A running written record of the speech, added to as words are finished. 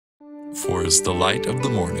For as the light of the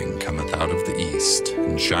morning cometh out of the east,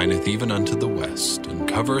 and shineth even unto the west, and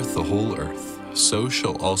covereth the whole earth, so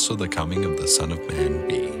shall also the coming of the Son of Man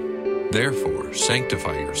be. Therefore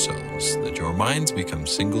sanctify yourselves, that your minds become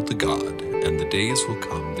single to God, and the days will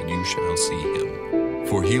come that you shall see him.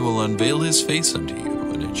 For he will unveil his face unto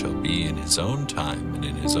you, and it shall be in his own time, and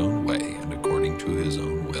in his own way, and according to his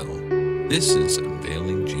own will. This is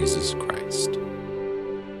unveiling Jesus Christ.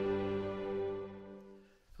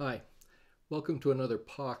 Hi, welcome to another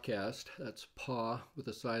podcast. That's PA with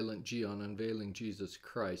a silent G on Unveiling Jesus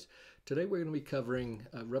Christ. Today we're going to be covering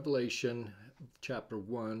Revelation chapter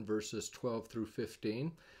 1, verses 12 through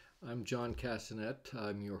 15. I'm John Cassinet.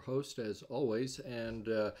 I'm your host as always, and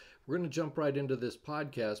we're going to jump right into this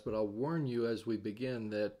podcast, but I'll warn you as we begin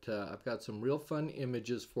that I've got some real fun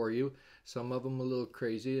images for you. Some of them a little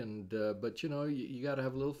crazy, but you know, you got to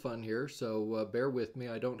have a little fun here, so bear with me.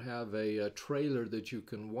 I don't have a trailer that you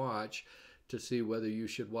can watch to see whether you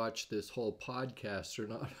should watch this whole podcast or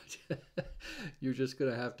not. You're just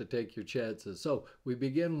going to have to take your chances. So we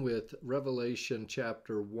begin with Revelation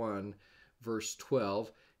chapter 1, verse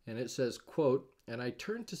 12. And it says, quote, "And I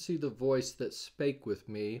turned to see the voice that spake with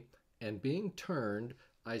me, and being turned,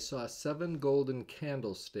 I saw 7 golden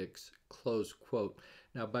candlesticks," close quote.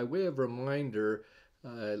 Now, by way of reminder,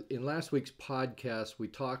 in last week's podcast, we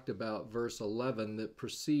talked about verse 11 that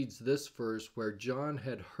precedes this verse, where John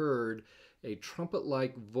had heard a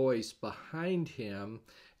trumpet-like voice behind him.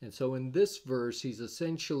 And so in this verse, he's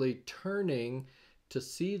essentially turning to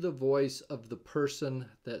see the voice of the person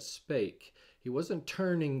that spake. He wasn't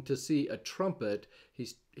turning to see a trumpet.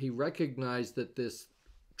 He recognized that this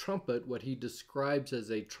trumpet, what he describes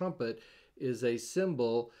as a trumpet, is a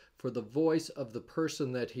symbol for the voice of the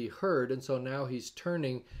person that he heard. And so now he's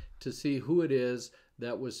turning to see who it is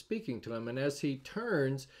that was speaking to him. And as he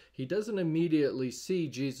turns, he doesn't immediately see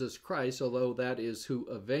Jesus Christ, although that is who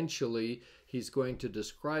eventually he's going to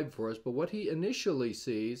describe for us. But what he initially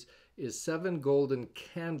sees is 7 golden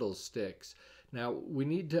candlesticks. Now, we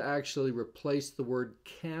need to actually replace the word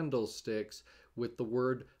candlesticks with the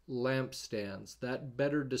word lampstands. That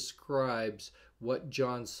better describes what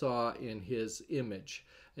John saw in his image.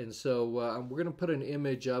 And so we're going to put an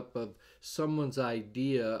image up of someone's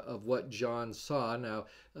idea of what John saw. Now,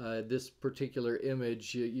 this particular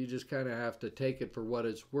image, you just kind of have to take it for what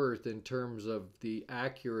it's worth in terms of the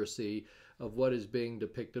accuracy of what is being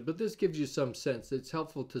depicted. But this gives you some sense. It's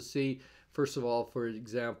helpful to see, first of all, for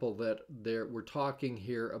example, that we're talking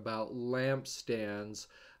here about lampstands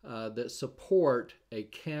that support a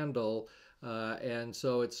candle. And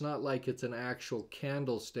so it's not like it's an actual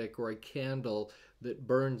candlestick or a candle that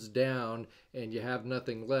burns down and you have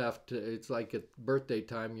nothing left. It's like at birthday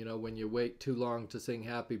time, you know, when you wait too long to sing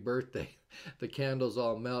happy birthday, the candles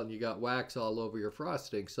all melt and you got wax all over your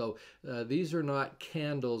frosting. So these are not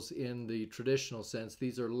candles in the traditional sense.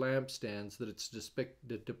 These are lampstands that it's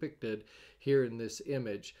depicted here in this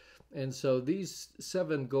image. And so these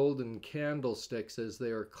 7 golden candlesticks, as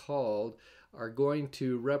they are called, are going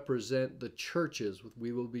to represent the churches.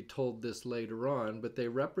 We will be told this later on, but they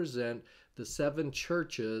represent the 7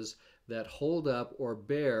 churches that hold up or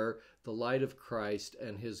bear the light of Christ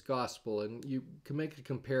and his gospel. And you can make a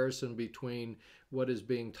comparison between what is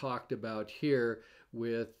being talked about here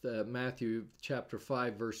with Matthew chapter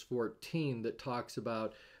 5, verse 14, that talks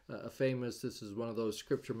about this is one of those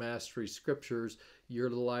scripture mastery scriptures. "You're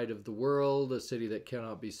the light of the world, a city that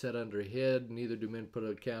cannot be set under a hid, neither do men put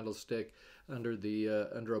a candlestick under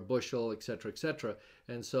a bushel," etc., etc.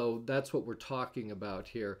 And so that's what we're talking about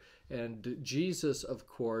here. And Jesus, of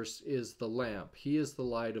course, is the lamp. He is the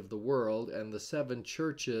light of the world, and the 7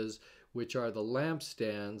 churches, which are the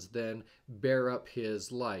lampstands, then bear up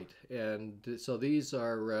his light. And so these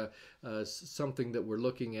are something that we're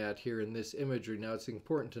looking at here in this imagery. Now, it's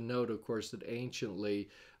important to note, of course, that anciently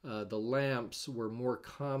the lamps were more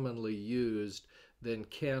commonly used than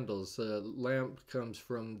candles. Lamp comes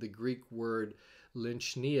from the Greek word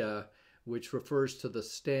lynchnia, which refers to the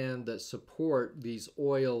stand that support these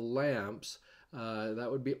oil lamps. That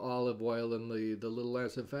would be olive oil and the little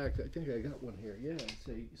lamps. In fact, I think I got one here. Yeah,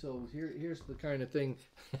 see, so here's the kind of thing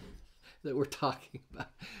that we're talking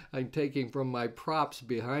about. I'm taking from my props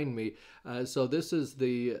behind me. So this is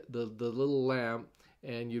the little lamp,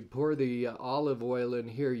 and you'd pour the olive oil in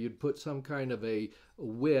here. You'd put some kind of a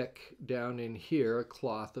wick down in here, a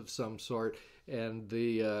cloth of some sort, and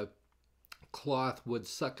the cloth would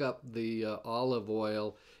suck up the olive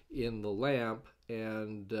oil in the lamp,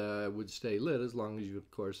 and would stay lit as long as you,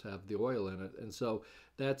 of course, have the oil in it. And so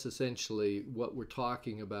that's essentially what we're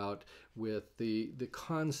talking about with the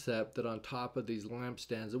concept that on top of these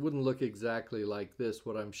lampstands, it wouldn't look exactly like this,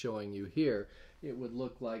 what I'm showing you here. It would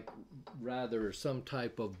look like rather some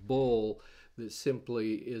type of bowl that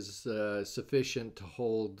simply is sufficient to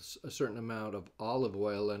hold a certain amount of olive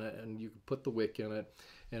oil in it, and you can put the wick in it,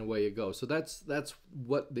 and away you go. So that's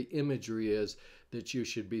what the imagery is that you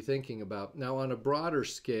should be thinking about. Now, on a broader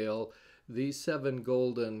scale, these 7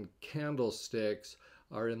 golden candlesticks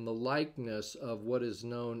are in the likeness of what is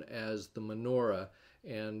known as the menorah.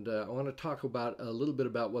 And I want to talk about a little bit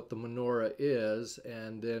about what the menorah is,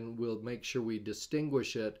 and then we'll make sure we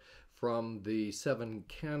distinguish it from the 7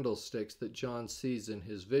 candlesticks that John sees in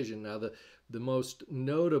his vision. Now, the most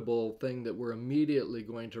notable thing that we're immediately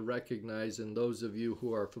going to recognize, in those of you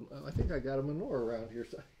who are from, oh, I think I got a menorah around here.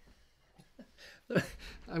 So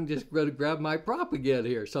I'm just going to grab my prop again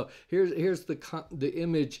here. So here's the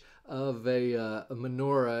image of a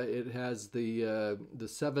menorah. It has the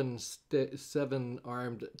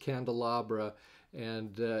 7-armed candelabra,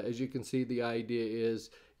 and as you can see, the idea is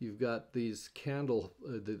you've got these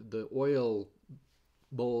the oil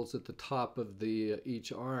bowls at the top of the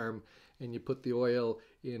each arm, and you put the oil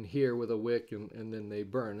in here with a wick, and then they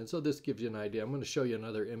burn. And so this gives you an idea. I'm going to show you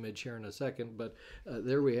another image here in a second, but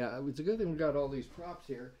there we have. It's a good thing we got all these props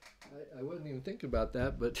here. I wasn't even thinking about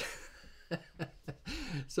that, but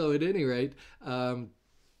so at any rate, the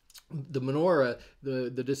menorah,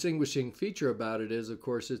 the distinguishing feature about it is, of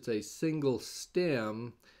course, it's a single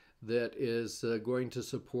stem that is going to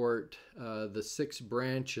support the 6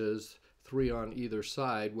 branches, 3 on either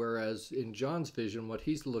side, whereas in John's vision, what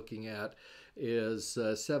he's looking at is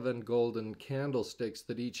 7 golden candlesticks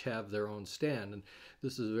that each have their own stand. And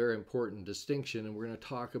this is a very important distinction, and we're going to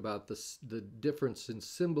talk about the difference in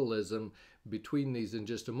symbolism between these in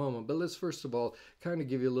just a moment. But let's first of all kind of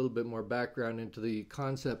give you a little bit more background into the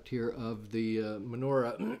concept here of the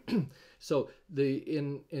menorah. So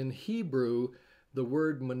in Hebrew, the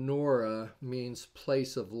word menorah means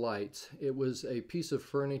place of lights. It was a piece of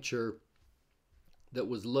furniture that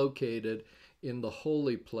was located in the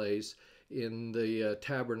holy place, in the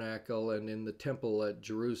tabernacle and in the temple at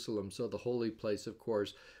Jerusalem. So the holy place, of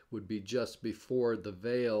course, would be just before the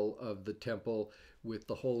veil of the temple, with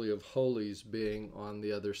the Holy of Holies being on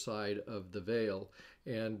the other side of the veil.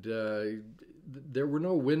 And there were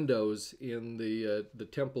no windows in the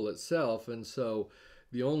temple itself, and so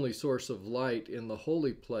the only source of light in the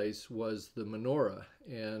holy place was the menorah.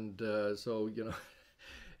 And so,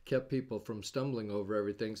 kept people from stumbling over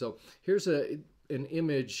everything. So here's an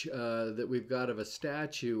image that we've got of a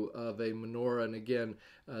statue of a menorah. And again,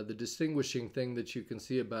 the distinguishing thing that you can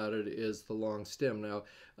see about it is the long stem. Now,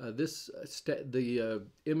 the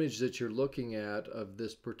image that you're looking at of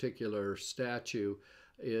this particular statue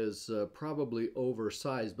is probably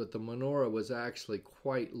oversized, but the menorah was actually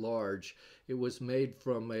quite large. It was made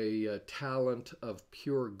from a talent of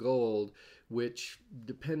pure gold, which,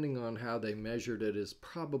 depending on how they measured it, is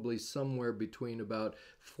probably somewhere between about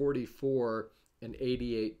 44 and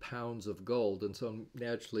 88 pounds of gold. And so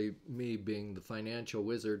naturally, me being the financial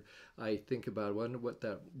wizard, I think about, I wonder what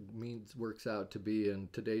that means, works out to be in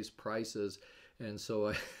today's prices. And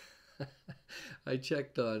so I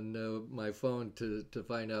checked on my phone to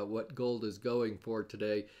find out what gold is going for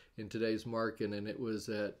today in today's market, and it was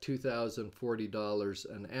at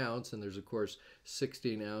 $2,040 an ounce, and there's of course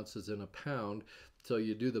 16 ounces in a pound. So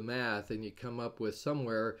you do the math and you come up with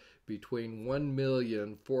somewhere between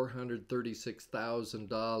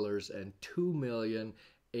 $1,436,000 and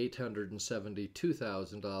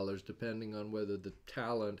 $2,872,000, depending on whether the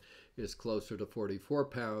talent is closer to 44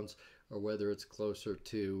 pounds or whether it's closer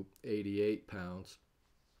to 88 pounds.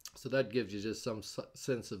 So that gives you just some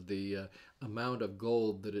sense of the amount of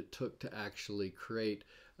gold that it took to actually create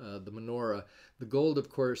the menorah. The gold, of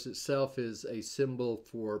course, itself is a symbol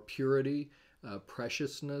for purity,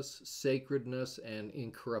 preciousness, sacredness, and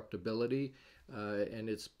incorruptibility. And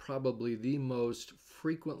it's probably the most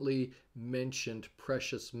frequently mentioned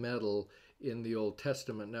precious metal in the Old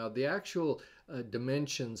Testament. Now, the actual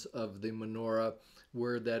dimensions of the menorah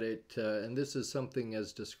were that it, and this is something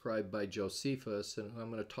as described by Josephus, and I'm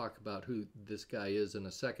going to talk about who this guy is in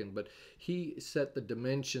a second, but he set the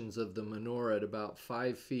dimensions of the menorah at about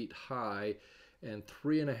 5 feet high and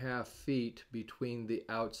 3.5 feet between the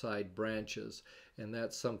outside branches. And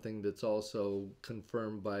that's something that's also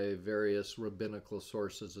confirmed by various rabbinical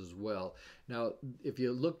sources as well. Now, if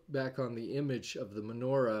you look back on the image of the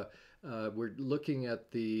menorah, we're looking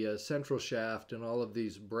at the central shaft, and all of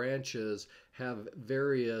these branches have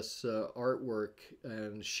various artwork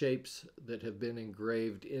and shapes that have been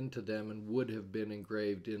engraved into them and would have been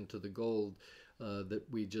engraved into the gold that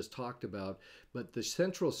we just talked about. But the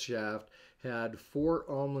central shaft had 4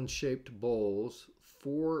 almond-shaped bowls,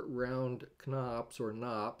 4 round knops or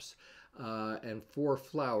knops, and 4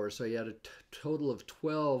 flowers. So you had a total of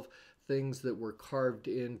 12 things that were carved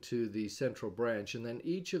into the central branch. And then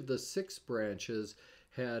each of the 6 branches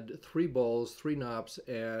had 3 bowls, 3 knops,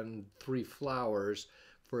 and 3 flowers,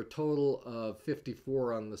 for a total of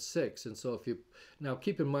 54 on the 6. And so if you now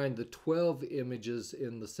keep in mind the 12 images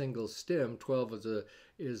in the single stem, 12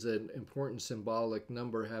 is an important symbolic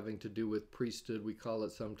number having to do with priesthood. We call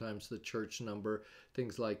it sometimes the church number,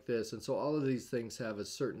 things like this. And so all of these things have a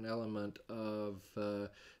certain element of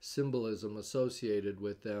symbolism associated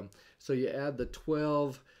with them. So you add the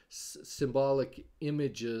 12 symbolic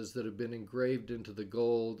images that have been engraved into the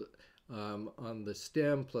gold on the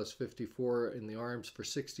stem, plus 54 in the arms, for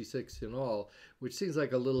 66 in all, which seems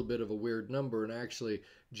like a little bit of a weird number. And actually,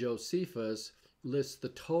 Josephus lists the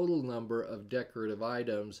total number of decorative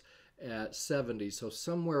items at 70. So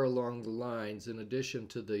somewhere along the lines, in addition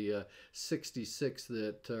to the 66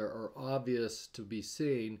 that are obvious to be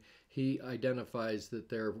seen, he identifies that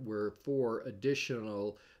there were 4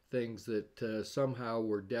 additional things that somehow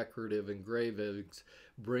were decorative engravings,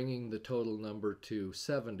 bringing the total number to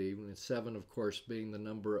 70. And 7, of course, being the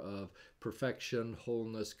number of perfection,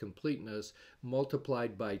 wholeness, completeness,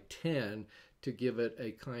 multiplied by 10 to give it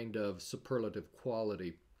a kind of superlative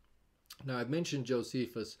quality. Now, I've mentioned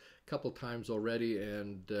Josephus a couple times already,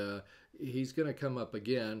 and he's going to come up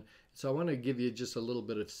again. So I want to give you just a little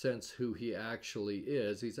bit of sense who he actually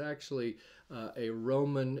is. He's actually a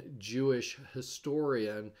Roman Jewish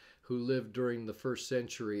historian who lived during the 1st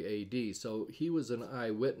century AD. So he was an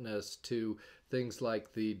eyewitness to things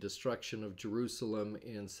like the destruction of Jerusalem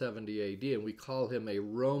in 70 AD. And we call him a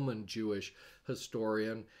Roman Jewish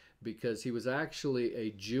historian because he was actually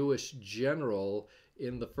a Jewish general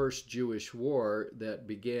in the First Jewish War that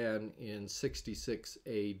began in 66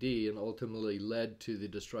 AD and ultimately led to the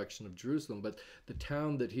destruction of Jerusalem. But the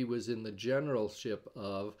town that he was in the generalship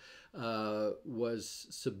of was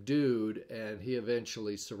subdued, and he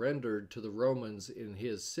eventually surrendered to the Romans in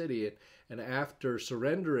his city. And after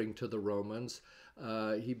surrendering to the Romans,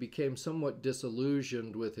 he became somewhat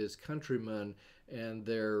disillusioned with his countrymen and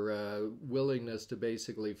their willingness to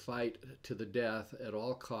basically fight to the death at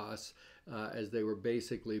all costs, as they were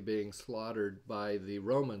basically being slaughtered by the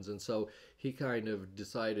Romans. And so he kind of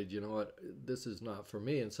decided, you know what, this is not for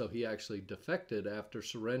me. And so he actually defected after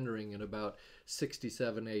surrendering in about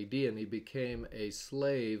 67 AD, and he became a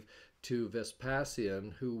slave to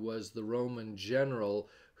Vespasian, who was the Roman general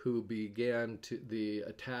who began the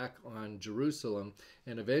attack on Jerusalem.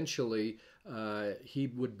 And eventually he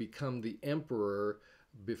would become the emperor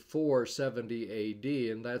before 70 AD,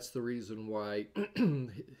 and that's the reason why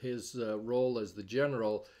his role as the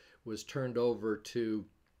general was turned over to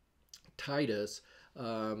Titus,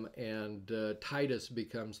 and Titus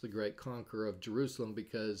becomes the great conqueror of Jerusalem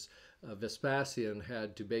because Vespasian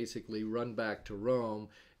had to basically run back to Rome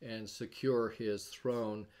and secure his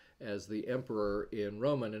throne as the emperor in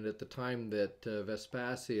Rome. And at the time that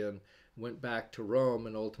Vespasian went back to Rome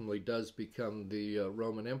and ultimately does become the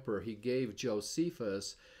Roman emperor, he gave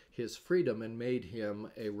Josephus his freedom and made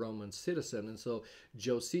him a Roman citizen. And so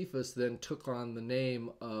Josephus then took on the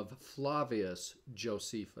name of Flavius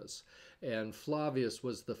Josephus. And Flavius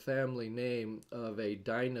was the family name of a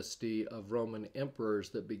dynasty of Roman emperors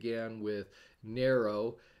that began with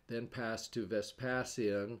Nero, then passed to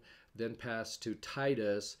Vespasian, then passed to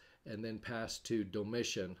Titus, and then passed to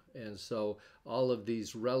Domitian. And so all of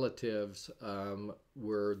these relatives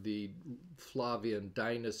were the Flavian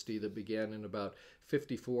dynasty that began in about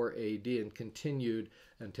 54 AD and continued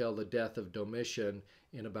until the death of Domitian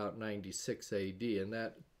in about 96 AD. And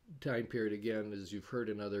that time period, again, as you've heard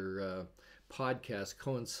in other podcasts,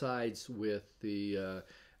 coincides with the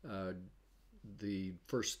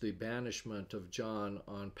banishment of John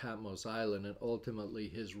on Patmos Island and ultimately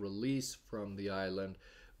his release from the island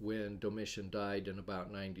when Domitian died in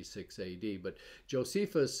about 96 AD. But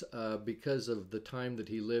Josephus, because of the time that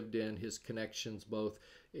he lived in, his connections both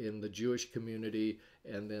in the Jewish community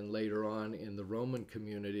and then later on in the Roman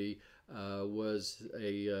community, was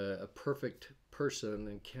a perfect person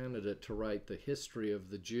and candidate to write the history of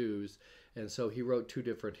the Jews. And so he wrote 2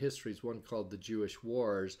 different histories, one called the Jewish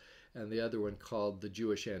Wars and the other one called the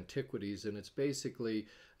Jewish Antiquities. And it's basically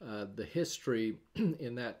the history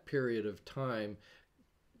in that period of time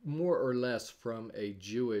more or less from a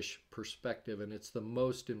Jewish perspective, and it's the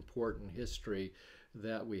most important history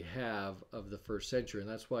that we have of the first century. And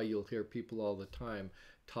that's why you'll hear people all the time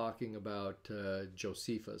talking about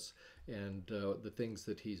Josephus and the things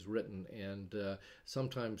that he's written. And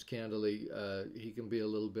sometimes, candidly, he can be a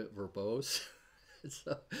little bit verbose.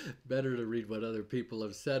 So better to read what other people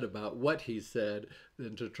have said about what he said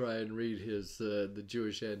than to try and read his the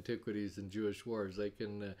Jewish antiquities and Jewish wars. They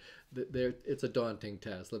can, it's a daunting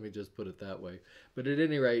task. Let me just put it that way. But at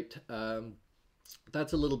any rate,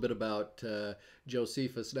 that's a little bit about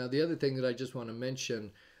Josephus. Now, the other thing that I just want to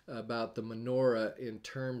mention about the menorah in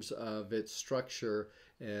terms of its structure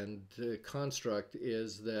and construct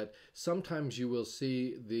is that sometimes you will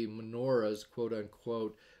see the menorahs, quote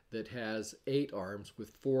unquote, that has 8 arms with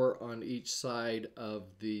 4 on each side of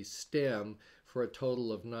the stem for a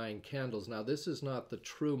total of 9 candles. Now, this is not the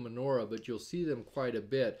true menorah, but you'll see them quite a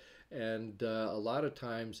bit, and a lot of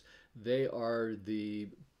times they are the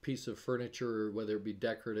piece of furniture, whether it be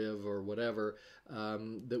decorative or whatever,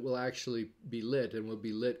 that will actually be lit and will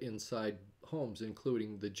be lit inside homes,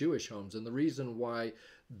 including the Jewish homes. And the reason why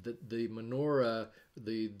the menorah,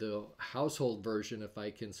 the household version, if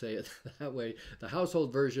I can say it that way, the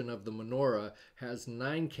household version of the menorah has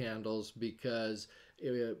 9 candles because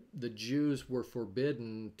the Jews were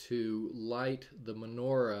forbidden to light the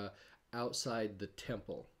menorah outside the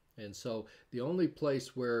temple. And so the only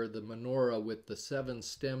place where the menorah with the 7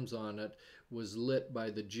 stems on it was lit by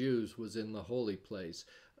the Jews was in the holy place.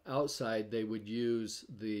 Outside, they would use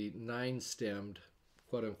the 9-stemmed,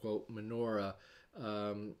 quote-unquote, menorah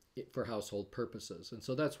for household purposes. And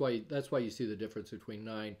so that's why you see the difference between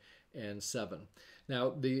 9 and 7.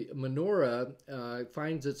 Now, the menorah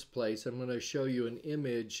finds its place. I'm going to show you an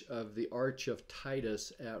image of the Arch of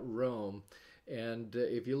Titus at Rome. And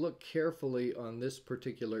if you look carefully on this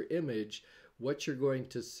particular image, what you're going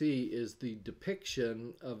to see is the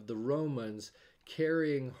depiction of the Romans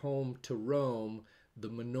carrying home to Rome the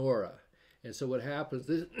menorah. And so what happens,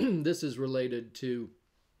 this is related to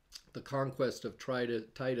the conquest of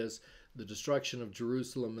Titus, the destruction of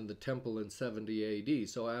Jerusalem and the temple in 70 AD.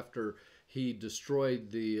 So after he destroyed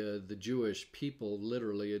the Jewish people,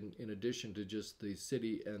 literally, in addition to just the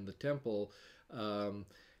city and the temple,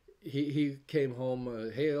 he came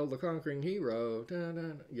home, hail the conquering hero,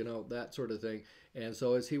 you know, that sort of thing. And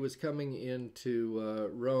so as he was coming into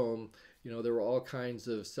Rome, you know, there were all kinds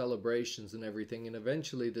of celebrations and everything. And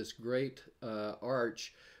eventually this great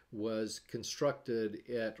arch was constructed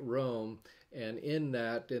at Rome. And in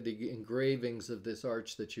that, the engravings of this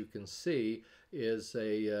arch that you can see is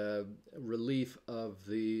a relief of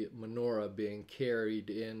the menorah being carried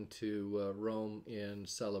into Rome in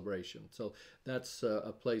celebration. So that's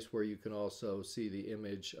a place where you can also see the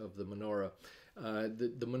image of the menorah.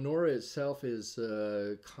 The menorah itself is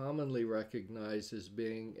commonly recognized as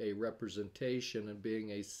being a representation and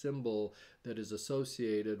being a symbol that is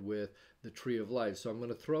associated with the tree of life. So I'm going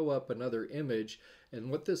to throw up another image, and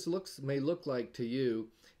what this may look like to you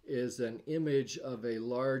is an image of a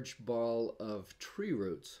large ball of tree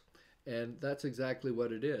roots, and that's exactly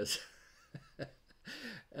what it is.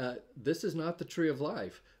 This is not the tree of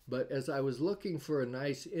life, but as I was looking for a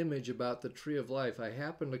nice image about the tree of life, I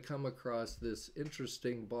happened to come across this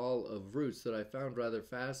interesting ball of roots that I found rather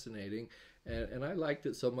fascinating, and I liked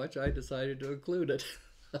it so much I decided to include it.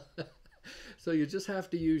 So you just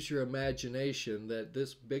have to use your imagination that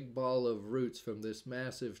this big ball of roots from this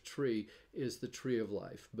massive tree is the tree of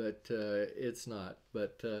life, but it's not.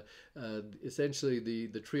 But essentially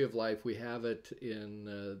the tree of life, we have it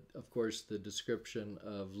in, of course, the description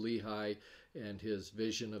of Lehi and his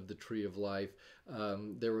vision of the tree of life.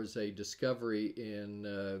 There was a discovery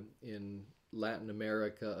in Latin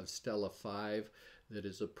America of Stela 5 that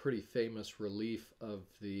is a pretty famous relief of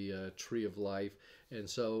the tree of life. And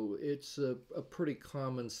so it's a pretty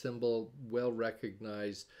common symbol, well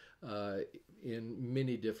recognized in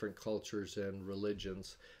many different cultures and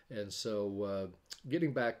religions. And so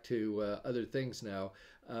getting back to other things now,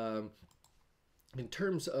 in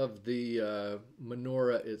terms of the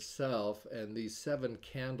menorah itself and these 7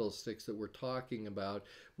 candlesticks that we're talking about,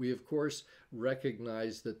 we of course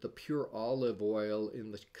recognize that the pure olive oil in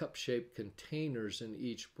the cup-shaped containers in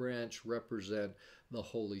each branch represent the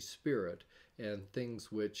Holy Spirit and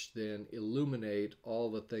things which then illuminate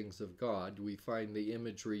all the things of God. We find the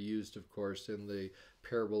imagery used, of course, in the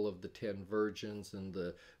parable of the 10 virgins and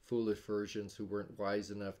the foolish virgins who weren't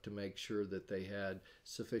wise enough to make sure that they had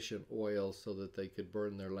sufficient oil so that they could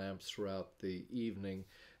burn their lamps throughout the evening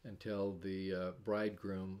until the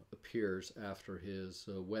bridegroom appears after his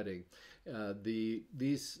wedding.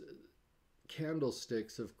 These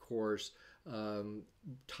candlesticks, of course,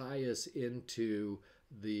 tie us into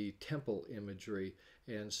the temple imagery.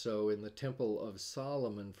 And so in the Temple of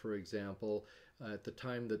Solomon, for example, at the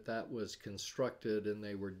time that that was constructed and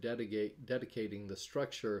they were dedicating the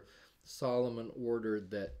structure, Solomon ordered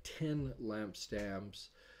that 10 lampstands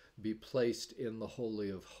be placed in the Holy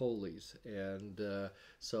of Holies. And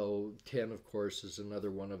so 10, of course, is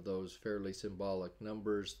another one of those fairly symbolic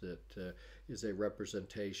numbers that is a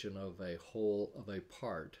representation of a whole, of a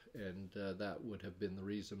part. And that would have been the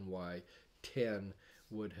reason why 10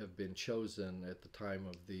 would have been chosen at the time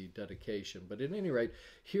of the dedication. But at any rate,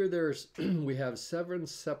 here we have 7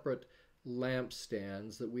 separate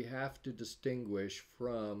lampstands that we have to distinguish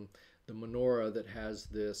from the menorah that has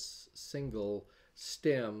this single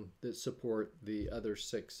stem that support the other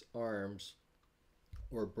 6 arms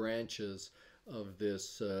or branches of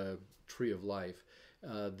this tree of life.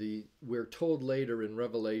 We're told later in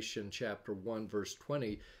Revelation chapter 1 verse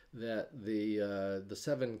 20 that the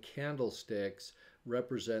 7 candlesticks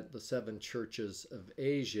represent the 7 churches of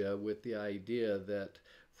Asia, with the idea that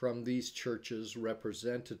from these churches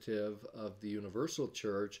representative of the universal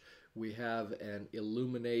church, we have an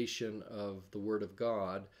illumination of the Word of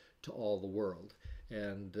God to all the world.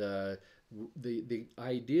 And the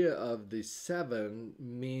idea of the 7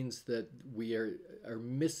 means that we are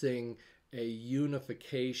missing a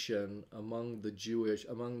unification among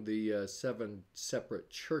the 7 separate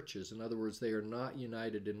churches. In other words, they are not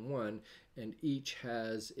united in one, and each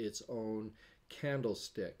has its own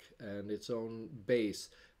candlestick and its own base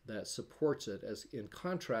that supports it, as in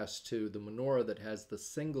contrast to the menorah that has the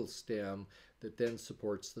single stem that then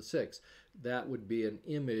supports the 6. That would be an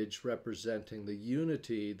image representing the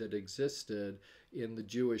unity that existed in the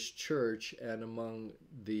Jewish church and among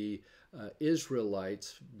the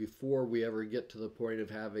Israelites before we ever get to the point of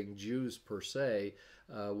having Jews per se.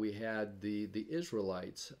 We had the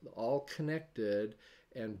Israelites all connected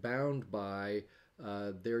and bound by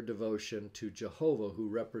their devotion to Jehovah, who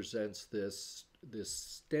represents this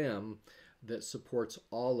stem that supports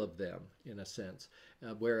all of them in a sense.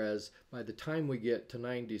 Whereas by the time we get to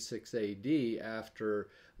 96 AD, after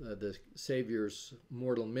the Savior's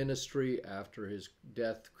mortal ministry, after his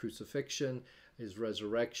death, crucifixion, his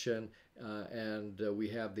resurrection, and we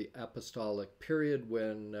have the apostolic period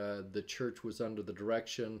when the church was under the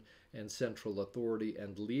direction and central authority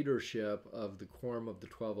and leadership of the quorum of the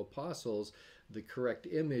 12 apostles, the correct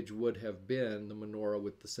image would have been the menorah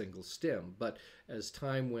with the single stem. But as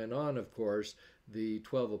time went on, of course, the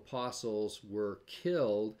 12 apostles were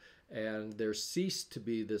killed, and there ceased to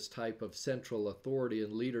be this type of central authority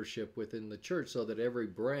and leadership within the church, so that every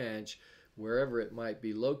branch, wherever it might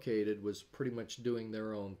be located, was pretty much doing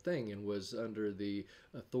their own thing and was under the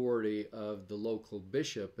authority of the local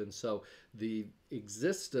bishop. And so the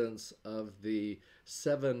existence of the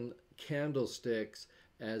 7 candlesticks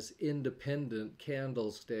as independent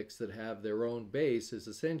candlesticks that have their own base is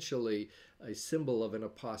essentially a symbol of an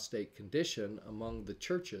apostate condition among the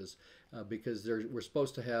churches, because we're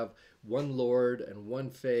supposed to have one Lord and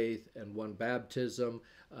one faith and one baptism,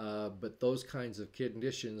 but those kinds of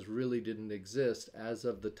conditions really didn't exist as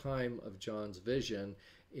of the time of John's vision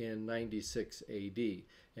in 96 AD.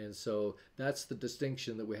 And so that's the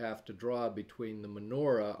distinction that we have to draw between the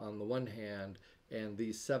menorah on the one hand and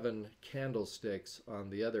these 7 candlesticks on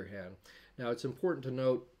the other hand. Now, it's important to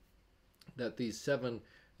note that these 7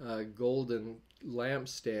 golden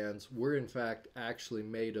lampstands were in fact actually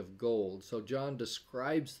made of gold. So John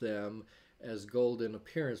describes them as gold in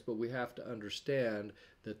appearance, but we have to understand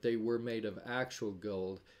that they were made of actual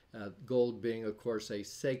gold. Gold being, of course, a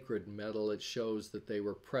sacred metal, it shows that they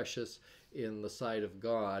were precious in the sight of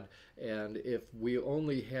God. And if we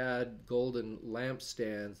only had golden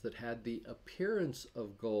lampstands that had the appearance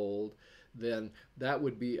of gold, then that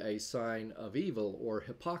would be a sign of evil or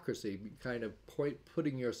hypocrisy, kind of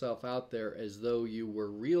putting yourself out there as though you were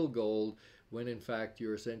real gold when in fact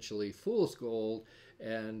you're essentially fool's gold,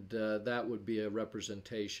 and that would be a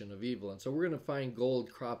representation of evil. And so we're going to find gold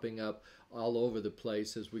cropping up all over the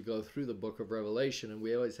place as we go through the book of Revelation, and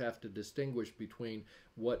we always have to distinguish between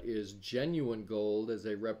what is genuine gold as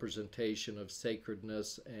a representation of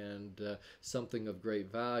sacredness and something of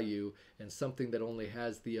great value, and something that only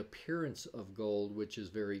has the appearance of gold, which is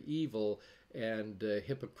very evil and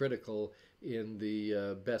hypocritical in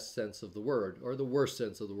the best sense of the word, or the worst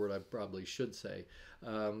sense of the word, I probably should say.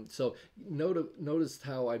 So notice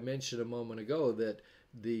how I mentioned a moment ago that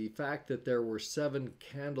the fact that there were 7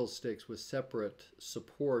 candlesticks with separate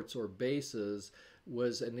supports or bases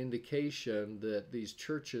was an indication that these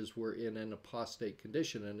churches were in an apostate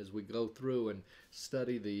condition. And as we go through and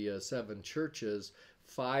study the 7 churches,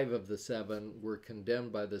 5 of the 7 were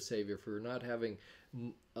condemned by the Savior for not having,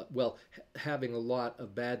 having a lot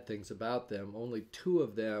of bad things about them. Only 2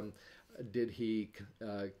 of them did he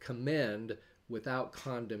commend without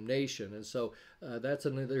condemnation. And so that's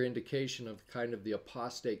another indication of kind of the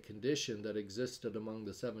apostate condition that existed among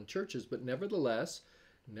the 7 churches. But nevertheless,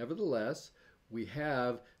 we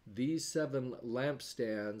have these 7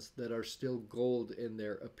 lampstands that are still gold in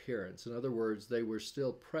their appearance. In other words, they were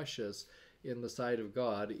still precious in the sight of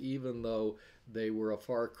God, even though they were a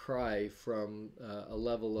far cry from a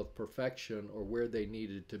level of perfection or where they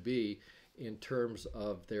needed to be in terms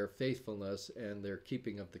of their faithfulness and their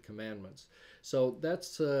keeping of the commandments. So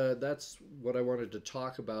that's what I wanted to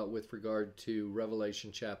talk about with regard to Revelation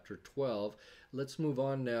chapter 12. Let's move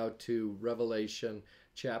on now to Revelation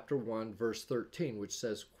chapter 1, verse 13, which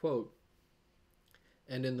says, quote,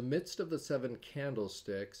 "And in the midst of the 7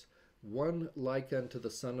 candlesticks, one like unto the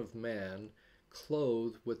Son of Man,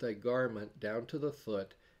 clothed with a garment down to the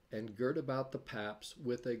foot, and girt about the paps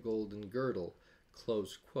with a golden girdle."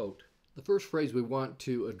 Close quote. The first phrase we want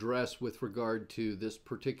to address with regard to this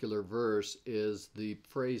particular verse is the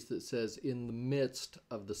phrase that says, "in the midst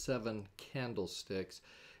of the 7 candlesticks."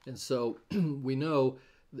 And so we know,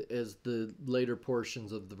 as the later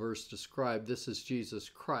portions of the verse describe, this is Jesus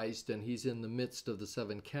Christ, and he's in the midst of the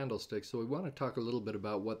 7 candlesticks. So we want to talk a little bit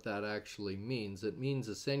about what that actually means. It means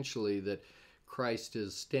essentially that Christ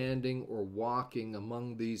is standing or walking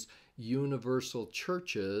among these universal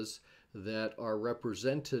churches that are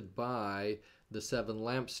represented by the 7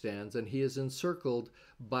 lampstands, and he is encircled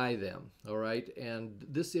by them. All right, and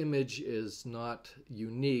this image is not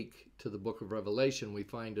unique to the book of Revelation. We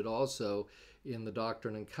find it also in the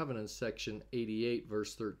Doctrine and Covenants section 88,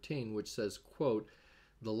 verse 13, which says, quote,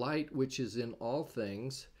 "The light which is in all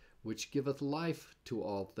things, which giveth life to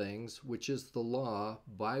all things, which is the law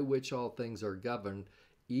by which all things are governed,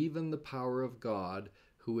 even the power of God,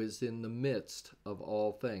 who is in the midst of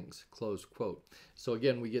all things." Close quote. So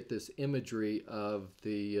again, we get this imagery of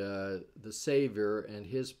the Savior and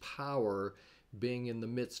his power being in the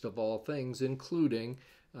midst of all things, including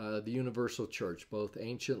the universal church, both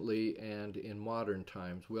anciently and in modern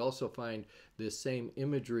times. We also find this same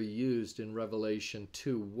imagery used in Revelation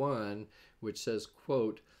 2:1, which says,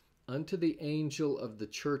 quote, "Unto the angel of the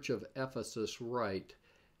church of Ephesus write,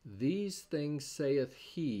 These things saith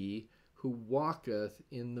he who walketh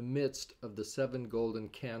in the midst of the 7 golden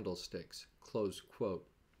candlesticks." Close quote.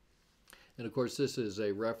 And of course, this is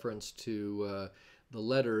a reference to the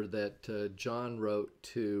letter that John wrote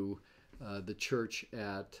to the church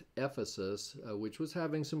at Ephesus, which was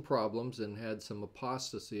having some problems and had some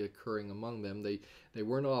apostasy occurring among them. They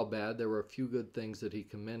weren't all bad. There were a few good things that he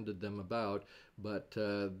commended them about, but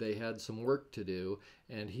they had some work to do.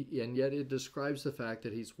 And yet it describes the fact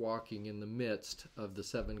that he's walking in the midst of the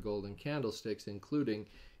 7 golden candlesticks, including,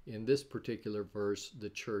 in this particular verse, the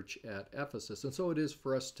church at Ephesus. And so it is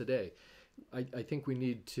for us today. I think we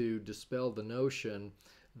need to dispel the notion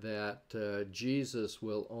that Jesus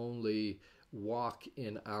will only walk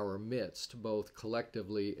in our midst, both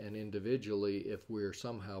collectively and individually, if we're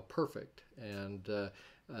somehow perfect. And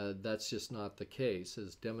that's just not the case,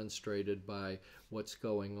 as demonstrated by what's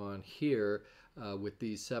going on here with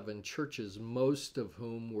these 7 churches, most of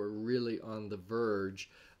whom were really on the verge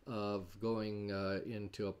of going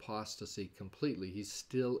into apostasy completely. He's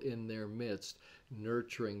still in their midst,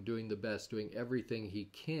 nurturing, doing the best, doing everything he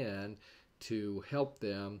can to help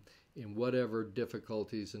them in whatever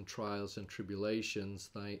difficulties and trials and tribulations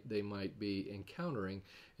they might be encountering.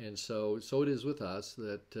 And so it is with us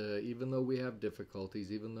that even though we have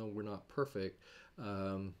difficulties, even though we're not perfect,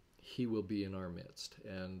 he will be in our midst.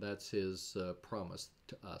 And that's his promise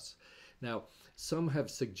to us. Now, some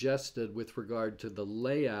have suggested with regard to the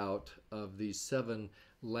layout of these 7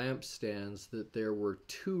 lampstands that there were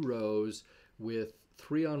 2 rows with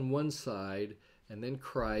 3 on one side, and then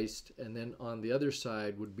Christ, and then on the other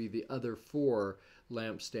side would be the other 4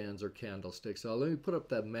 lampstands or candlesticks. So let me put up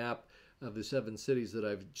that map of the 7 cities that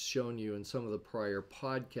I've shown you in some of the prior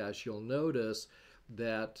podcasts. You'll notice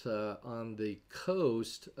that on the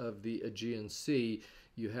coast of the Aegean Sea,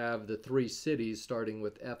 you have the 3 cities, starting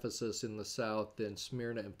with Ephesus in the south, then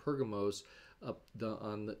Smyrna and Pergamos,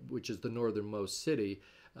 which is the northernmost city.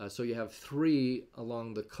 So you have 3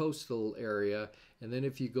 along the coastal area, and then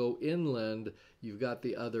if you go inland, you've got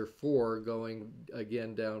the other 4 going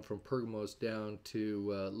again down from Pergamos down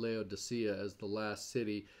to Laodicea as the last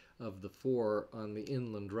city of the 4 on the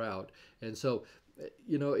inland route. And so,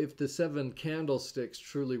 you know, if the 7 candlesticks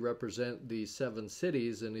truly represent the 7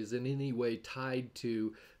 cities and is in any way tied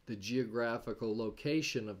to the geographical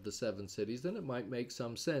location of the seven cities, then it might make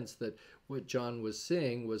some sense that what John was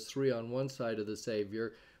seeing was three on one side of the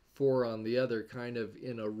Savior, four on the other, kind of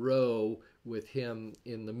in a row with him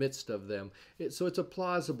in the midst of them. So it's a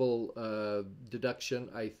plausible deduction,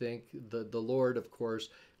 I think. The Lord, of course,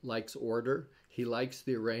 likes order. He likes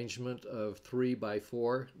the arrangement of 3 by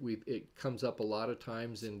 4. It comes up a lot of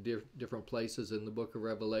times in different places in the book of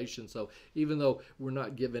Revelation. So even though we're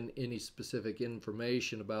not given any specific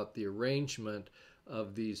information about the arrangement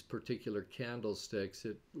of these particular candlesticks,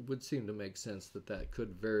 it would seem to make sense that that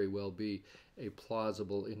could very well be a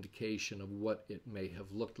plausible indication of what it may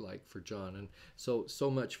have looked like for John. And so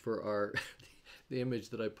much for our the image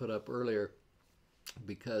that I put up earlier,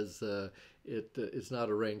 because it's not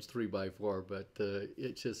arranged 3 by 4, but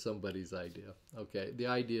it's just somebody's idea. Okay, the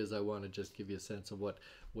idea is I want to just give you a sense of what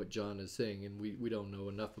John is saying, and we don't know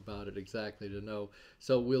enough about it exactly to know,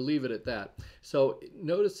 so we'll leave it at that. So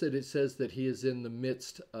notice that it says that he is in the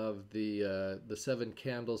midst of the 7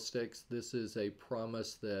 candlesticks. This is a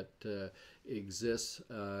promise that exists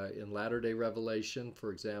in latter-day Revelation.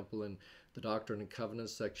 For example, in the Doctrine and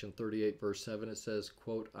Covenants, section 38, verse 7, it says,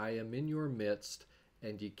 quote, "I am in your midst,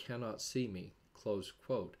 and ye cannot see me," close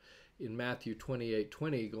quote. In Matthew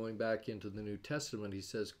 28:20, going back into the New Testament, he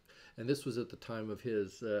says, and this was at the time of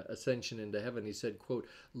his ascension into heaven, he said, quote,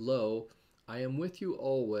 "Lo, I am with you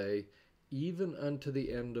always, even unto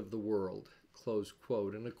the end of the world," close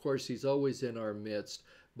quote. And of course, he's always in our midst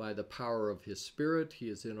by the power of his Spirit. He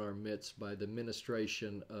is in our midst by the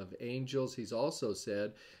ministration of angels. He's also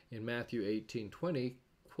said in Matthew 18:20,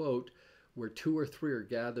 quote, "Where 2 or 3 are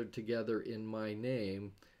gathered together in my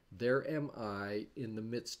name, there am I in the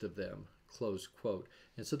midst of them," close quote.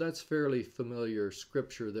 And so that's fairly familiar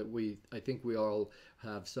scripture that I think we all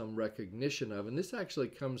have some recognition of. And this actually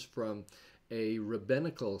comes from a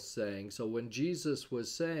rabbinical saying. So when Jesus was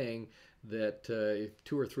saying that if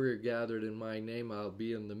 2 or 3 are gathered in my name, I'll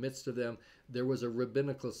be in the midst of them, there was a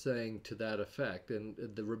rabbinical saying to that effect. And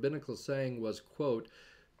the rabbinical saying was, quote,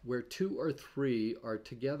 "Where 2 or 3 are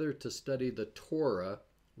together to study the Torah,"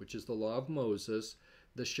 which is the law of Moses,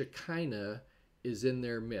 "the Shekinah is in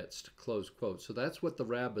their midst," close quote. So that's what the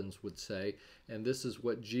rabbins would say, and this is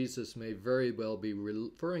what Jesus may very well be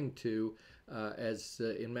referring to as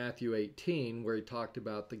in Matthew 18, where he talked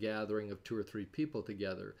about the gathering of 2 or 3 people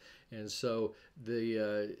together. And so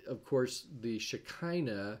of course, the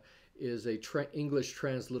Shekinah is a English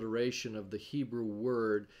transliteration of the Hebrew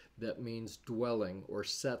word that means dwelling or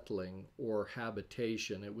settling or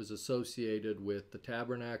habitation. It was associated with the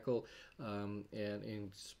tabernacle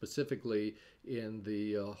and specifically in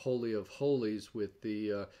the Holy of Holies with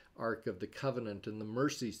the Ark of the Covenant and the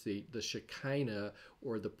mercy seat. The Shekinah,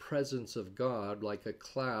 or the presence of God, like a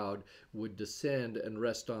cloud, would descend and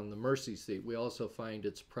rest on the mercy seat. We also find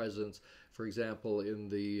its presence, for example, in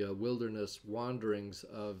the wilderness wanderings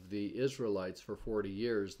of the Israelites for 40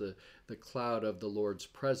 years. The cloud of the Lord's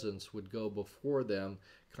presence would go before them,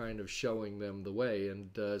 kind of showing them the way. And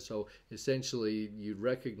so essentially you'd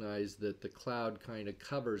recognize that the cloud kind of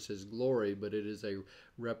covers his glory, but it is a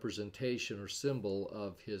representation or symbol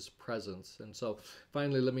of his presence. And so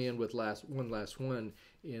finally, let me end with one last one.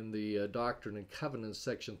 In the Doctrine and Covenants,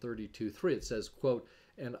 section 32:3, it says, quote,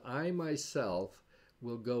 "And I myself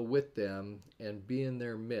will go with them and be in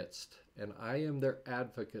their midst, and I am their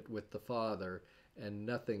advocate with the Father, and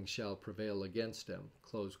nothing shall prevail against him,"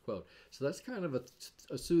 close quote. So that's kind of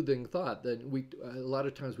a soothing thought that a lot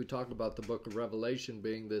of times we talk about the book of Revelation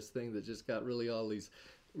being this thing that just got really all these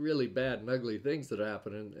really bad and ugly things that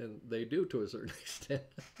happen, and they do to a certain extent.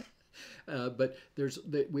 But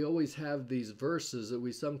we always have these verses that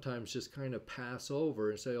we sometimes just kind of pass over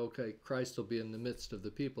and say, okay, Christ will be in the midst of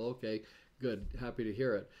the people. Okay, good, happy to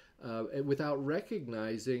hear it. And without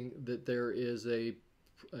recognizing that there is a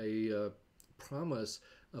promise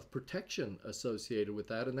of protection associated with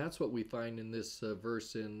that. And that's what we find in this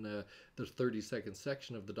verse in the 32nd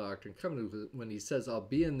section of the Doctrine and Covenants, when he says, "I'll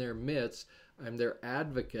be in their midst, I'm their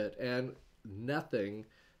advocate, and nothing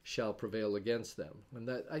shall prevail against them." And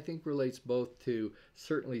that, I think, relates both to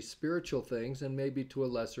certainly spiritual things and maybe to a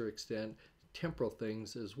lesser extent temporal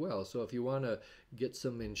things as well. So if you want to get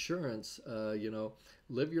some insurance,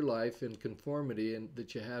 live your life in conformity, and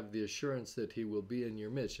that you have the assurance that he will be in your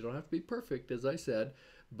midst. You don't have to be perfect, as I said,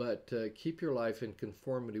 but keep your life in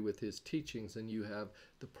conformity with his teachings, and you have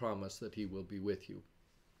the promise that he will be with you.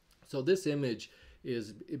 So this image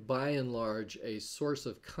is, by and large, a source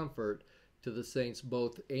of comfort to the saints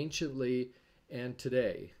both anciently and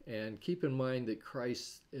today. And keep in mind that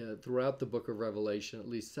Christ, throughout the book of Revelation, at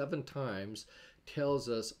least 7 times, tells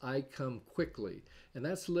us, "I come quickly." And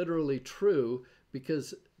that's literally true,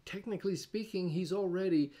 because technically speaking, he's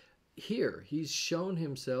already here. He's shown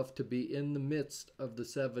himself to be in the midst of the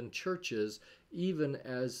seven churches, even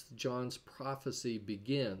as John's prophecy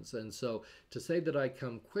begins. And so to say that I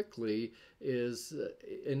come quickly is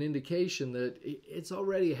an indication that it's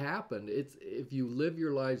already happened. It's, if you live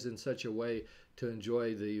your lives in such a way to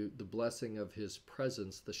enjoy the blessing of his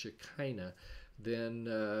presence, the Shekinah,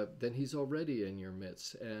 then he's already in your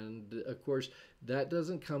midst. And of course, that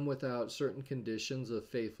doesn't come without certain conditions of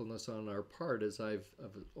faithfulness on our part. As I've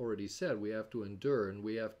already said, we have to endure and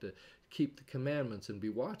we have to keep the commandments and be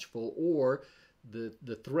watchful, or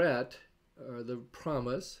the threat or the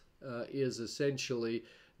promise is essentially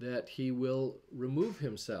that he will remove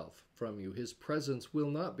himself from you. His presence will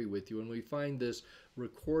not be with you. And we find this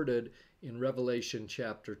recorded in Revelation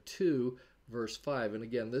chapter 2, verse 5. And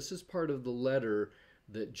again, this is part of the letter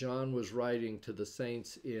that John was writing to the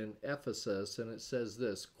saints in Ephesus. And it says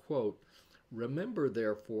this, quote, "Remember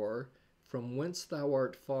therefore from whence thou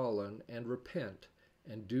art fallen, and repent,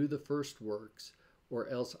 and do the first works, or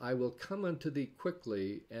else I will come unto thee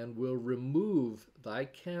quickly, and will remove thy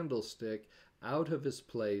candlestick out of his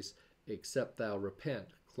place, except thou repent."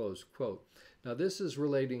 Close quote. Now this is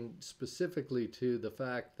relating specifically to the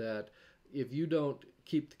fact that if you don't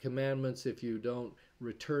keep the commandments, if you don't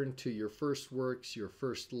return to your first works, your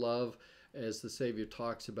first love, as the Savior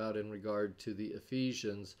talks about in regard to the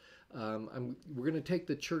Ephesians, we're going to take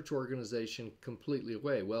the church organization completely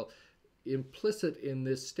away. Well, implicit in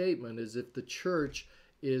this statement is if the church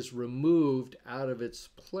is removed out of its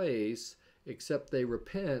place, except they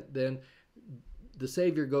repent, then the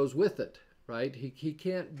Savior goes with it, right? He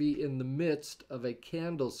can't be in the midst of a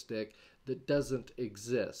candlestick that doesn't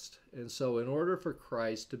exist. And so in order for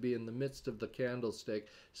Christ to be in the midst of the candlestick,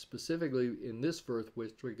 specifically in this verse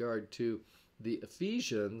with regard to the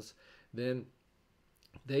Ephesians, then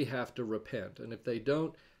they have to repent. And if they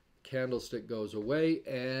don't, candlestick goes away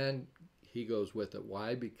and he goes with it.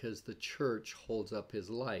 Why? Because the church holds up his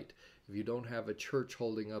light. If you don't have a church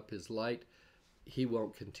holding up his light, he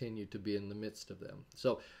won't continue to be in the midst of them.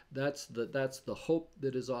 So that's the hope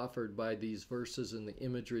that is offered by these verses and the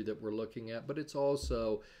imagery that we're looking at, but it's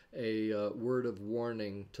also a word of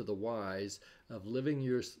warning to the wise of living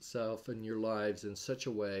yourself and your lives in such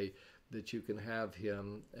a way that you can have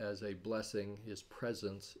him as a blessing, his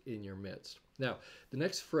presence in your midst. Now, the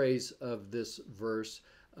next phrase of this verse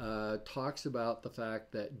talks about the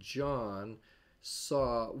fact that John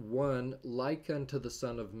saw one like unto the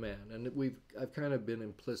Son of Man. And I've kind of been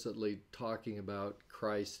implicitly talking about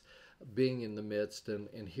Christ being in the midst,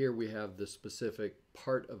 and here we have the specific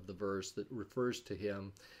part of the verse that refers to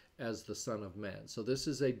him as the Son of Man. So this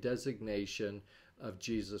is a designation of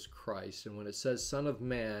Jesus Christ. And when it says Son of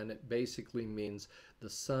Man, it basically means the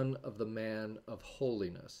Son of the Man of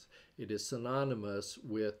holiness. It is synonymous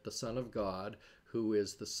with the Son of God, who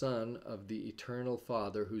is the Son of the eternal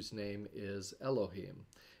Father, whose name is Elohim.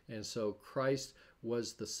 And so Christ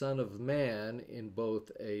was the Son of Man in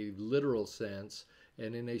both a literal sense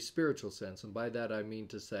and in a spiritual sense. And by that I mean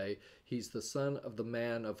to say he's the Son of the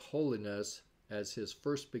Man of holiness as his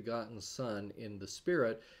first begotten Son in the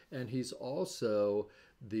Spirit, and he's also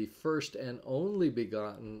the first and only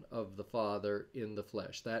begotten of the Father in the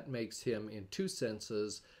flesh. That makes him, in two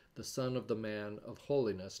senses, the Son of the Man of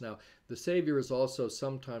holiness. Now, the Savior is also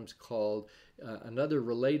sometimes called another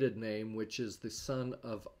related name, which is the Son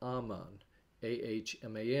of Aman,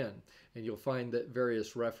 A-H-M-A-N. And you'll find that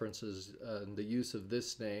various references in the use of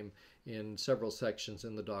this name in several sections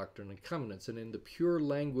in the Doctrine and Covenants. And in the pure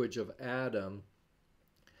language of Adam,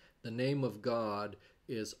 the name of God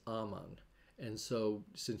is Aman. And so,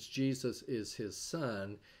 since Jesus is his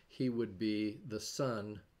son, he would be the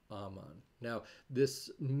Son Aman. Now, this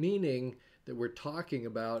meaning that we're talking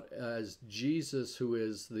about as Jesus, who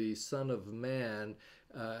is the Son of Man,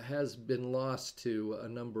 has been lost to a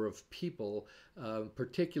number of people,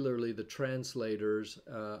 particularly the translators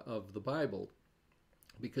of the Bible.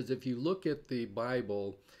 Because if you look at the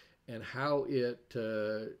Bible and how it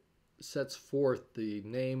sets forth the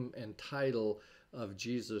name and title of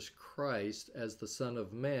Jesus Christ as the Son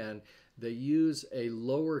of Man, they use a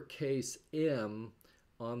lowercase m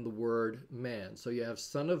on the word man. So you have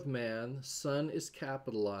Son of Man, Son is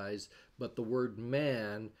capitalized, but the word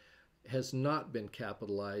man has not been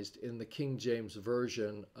capitalized in the King James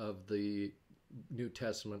Version of the New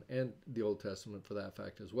Testament and the Old Testament for that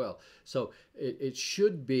fact as well. So it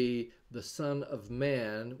should be the Son of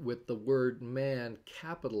Man with the word man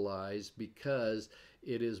capitalized, because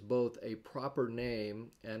it is both a proper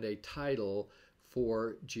name and a title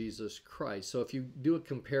for Jesus Christ. So if you do a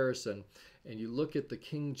comparison and you look at the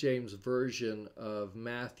King James Version of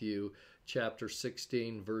Matthew chapter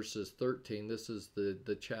 16, verses 13. This is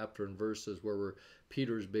the chapter and verses where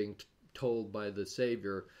Peter's being told by the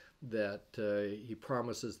Savior that he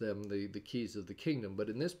promises them the keys of the kingdom. But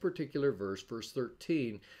in this particular verse, verse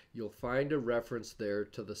 13, you'll find a reference there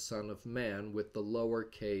to the Son of Man with the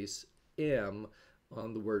lowercase m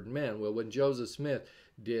on the word man. Well, when Joseph Smith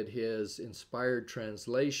did his inspired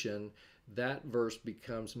translation, that verse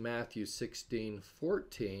becomes Matthew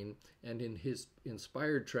 16:14, and in his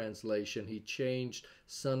inspired translation, he changed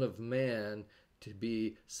Son of Man to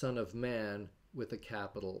be Son of Man with a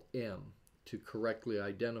capital M to correctly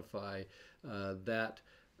identify that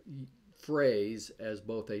phrase as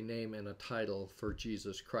both a name and a title for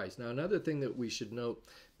Jesus Christ. Now, another thing that we should note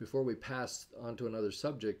before we pass on to another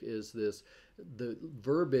subject is the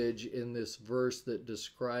verbiage in this verse that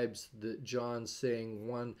describes John saying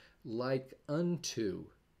one like unto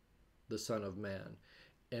the Son of Man.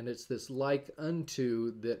 And it's this like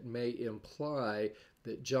unto that may imply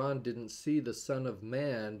that John didn't see the Son of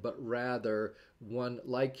Man, but rather one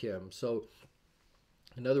like him. So,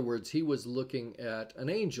 in other words, he was looking at an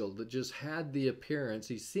angel that just had the appearance.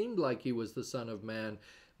 He seemed like he was the Son of Man,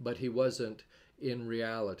 but he wasn't in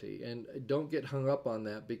reality. And don't get hung up on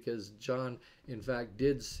that, because John, in fact,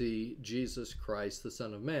 did see Jesus Christ, the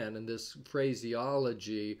Son of Man. And this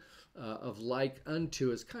phraseology of like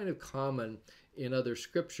unto is kind of common in other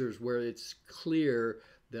scriptures where it's clear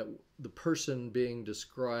that the person being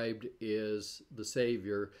described is the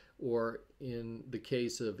Savior, or in the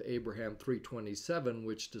case of Abraham 3:27,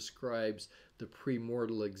 which describes the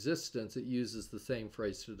premortal existence, it uses the same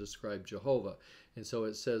phrase to describe Jehovah. And so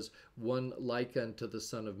it says, one like unto the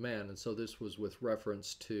Son of Man. And so this was with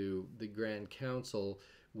reference to the Grand Council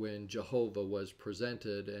when Jehovah was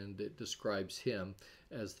presented, and it describes him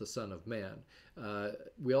as the Son of Man.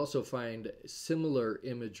 We also find similar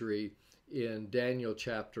imagery in Daniel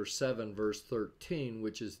chapter 7, verse 13,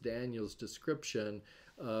 which is Daniel's description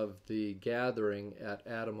of the gathering at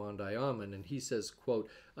Adam-on-Diamond. And he says, quote,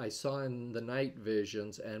 I saw in the night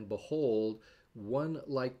visions, and behold, one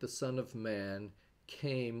like the Son of Man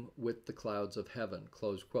came with the clouds of heaven,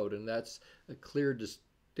 close quote. And that's a clear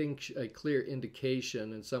distinction, a clear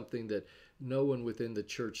indication, and something that no one within the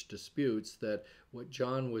church disputes, that what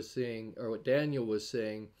John was saying, or what Daniel was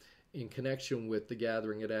saying in connection with the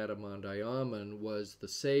gathering at Adam-on-Diamond, was the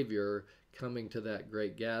Savior coming to that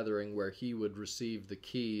great gathering where he would receive the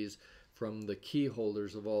keys from the key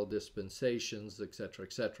holders of all dispensations, etc.,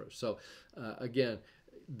 etc. So again,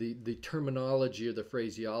 the terminology or the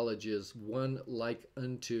phraseology is one like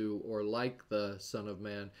unto or like the Son of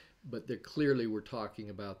Man, but they're clearly we're talking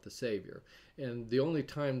about the Savior. And the only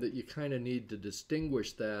time that you kind of need to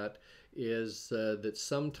distinguish that is that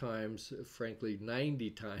sometimes, frankly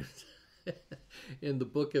 90 times, in the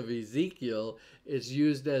book of Ezekiel is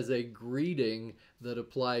used as a greeting that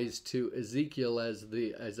applies to Ezekiel as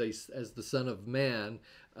the Son of Man,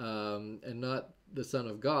 and not the Son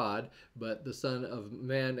of God, but the Son of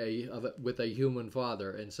Man with a human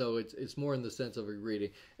father. And so it's more in the sense of a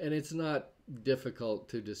greeting, and it's not difficult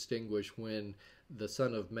to distinguish when the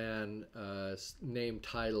Son of Man name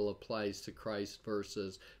title applies to Christ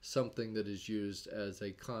versus something that is used as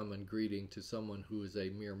a common greeting to someone who is a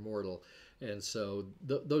mere mortal. And so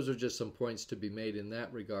those are just some points to be made in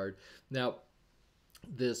that regard. Now,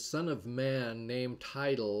 this Son of Man name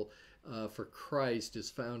title for Christ is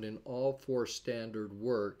found in all four standard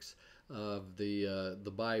works of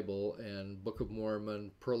the Bible, and Book of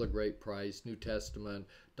Mormon, Pearl of Great Price, New Testament,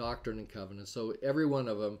 Doctrine and Covenants. So every one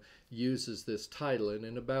of them uses this title, and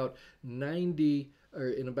in about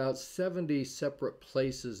 70 separate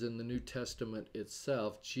places in the New Testament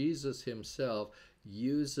itself, Jesus himself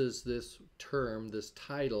uses this term, this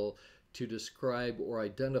title, to describe or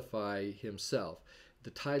identify himself.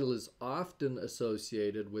 The title is often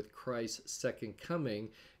associated with Christ's second coming,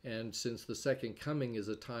 and since the second coming is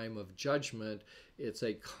a time of judgment, it's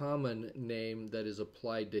a common name that is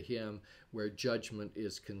applied to him where judgment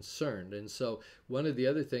is concerned. And so one of the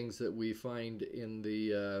other things that we find in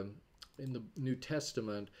the New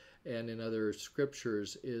Testament and in other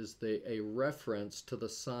scriptures is a reference to the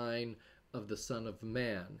sign of the Son of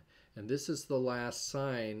Man. And this is the last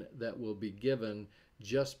sign that will be given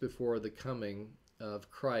just before the coming of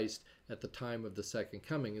Christ at the time of the second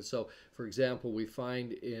coming. And so, for example, we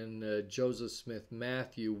find in Joseph Smith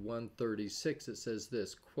Matthew 1:36, it says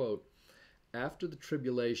this, quote, after the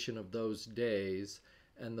tribulation of those days,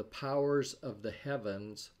 and the powers of the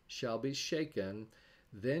heavens shall be shaken,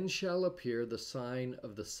 then shall appear the sign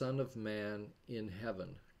of the Son of Man in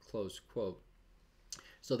heaven, close quote.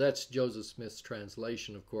 So that's Joseph Smith's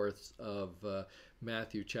translation, of course, of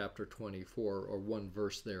Matthew chapter 24, or one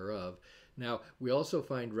verse thereof. Now, we also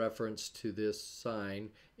find reference to this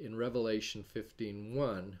sign in Revelation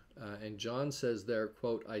 15:1, and John says there,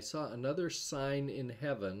 quote, "I saw another sign in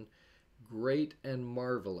heaven, great and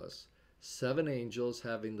marvelous, 7 angels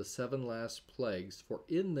having the 7 last plagues, for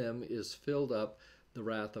in them is filled up the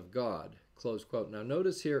wrath of God," close quote. Now,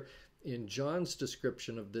 notice here, in John's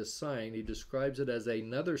description of this sign, he describes it as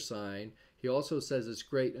another sign. He also says it's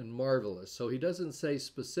great and marvelous. So he doesn't say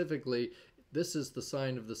specifically, this is the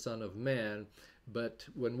sign of the Son of Man. But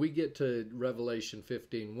when we get to Revelation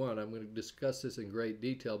 15:1, I'm going to discuss this in great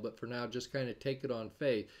detail. But for now, just kind of take it on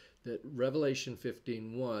faith that Revelation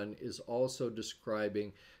 15:1 is also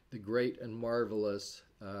describing the great and marvelous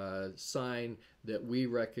sign that we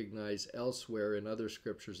recognize elsewhere in other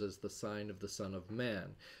scriptures as the sign of the Son of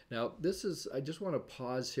Man. Now, I just want to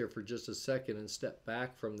pause here for just a second and step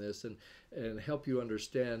back from this and help you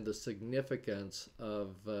understand the significance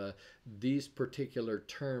of these particular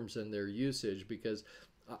terms and their usage, because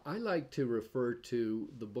I like to refer to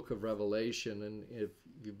the book of Revelation, and if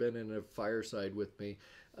you've been in a fireside with me,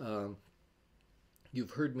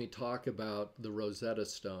 you've heard me talk about the Rosetta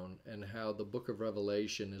Stone and how the book of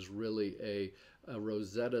Revelation is really a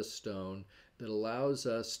Rosetta Stone that allows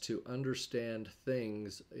us to understand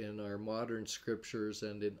things in our modern scriptures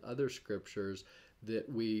and in other scriptures that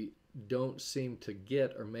we don't seem to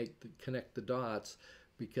get or connect the dots,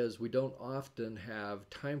 because we don't often have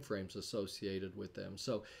time frames associated with them.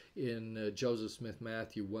 So in Joseph Smith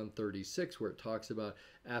Matthew 1:36, where it talks about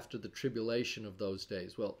after the tribulation of those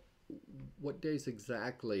days, well, what days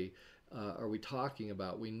exactly are we talking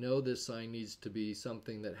about? We know this sign needs to be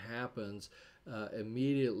something that happens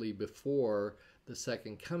immediately before the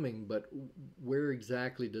second coming, but where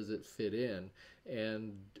exactly does it fit in?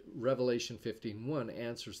 And Revelation 15:1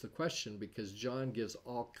 answers the question, because John gives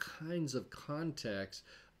all kinds of context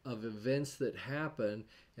of events that happen,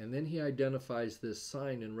 and then he identifies this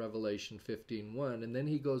sign in Revelation 15:1, and then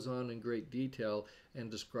he goes on in great detail and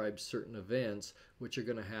describes certain events which are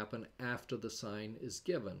going to happen after the sign is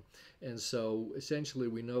given. And so essentially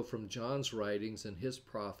we know from John's writings and his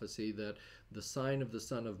prophecy that the sign of the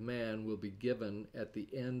Son of Man will be given at the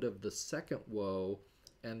end of the second woe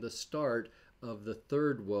and the start of the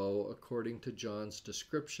third woe, according to John's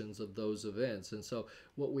descriptions of those events. And so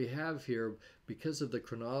what we have here, because of the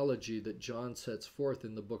chronology that John sets forth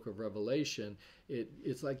in the book of Revelation,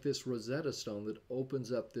 it's like this Rosetta Stone that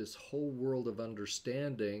opens up this whole world of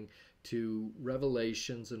understanding to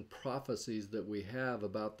revelations and prophecies that we have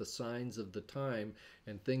about the signs of the time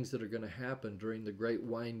and things that are going to happen during the great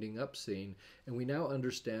winding up scene. And we now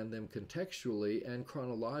understand them contextually and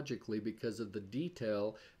chronologically because of the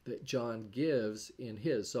detail that John gives in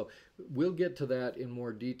his. So we'll get to that in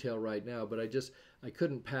more detail right now, but I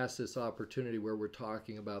couldn't pass this opportunity where we're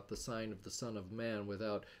talking about the sign of the Son of Man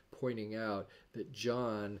without pointing out that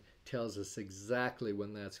John tells us exactly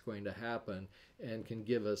when that's going to happen and can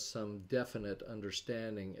give us some definite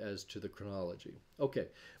understanding as to the chronology. Okay,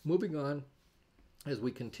 moving on, as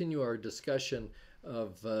we continue our discussion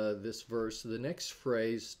of this verse, the next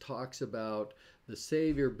phrase talks about the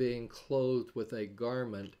Savior being clothed with a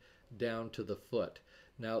garment down to the foot.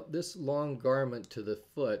 Now, this long garment to the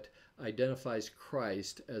foot identifies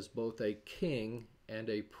Christ as both a king and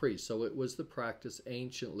a priest. So it was the practice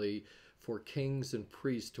anciently for kings and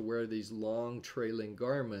priests to wear these long trailing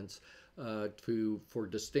garments for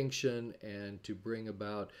distinction and to bring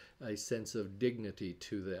about a sense of dignity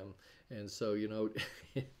to them. And so, you know,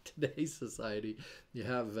 in today's society, you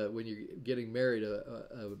have, when you're getting married,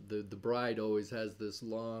 the bride always has this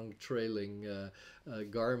long trailing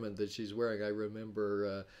garment that she's wearing. I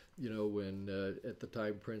remember, you know, when at the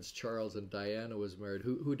time Prince Charles and Diana was married,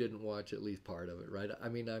 who didn't watch at least part of it, right? I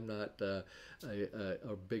mean, I'm not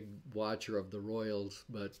a big watcher of the royals,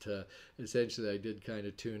 but essentially I did kind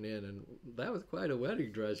of tune in, and that was quite a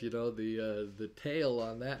wedding dress. You know, the tail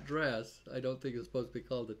on that dress, I don't think it's supposed to be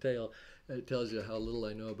called a tail. It tells you how little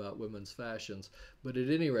I know about women's fashions. But at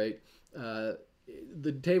any rate,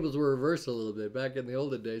 the tables were reversed a little bit. Back in the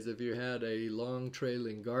olden days, if you had a long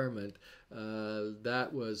trailing garment, that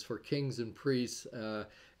was for kings and priests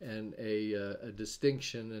and a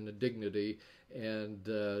distinction and a dignity. And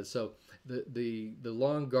so the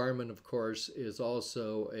long garment, of course, is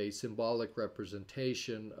also a symbolic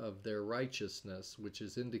representation of their righteousness, which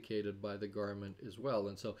is indicated by the garment as well.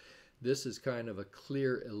 And so this is kind of a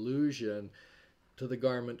clear allusion to the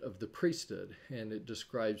garment of the priesthood, and it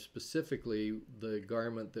describes specifically the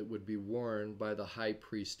garment that would be worn by the high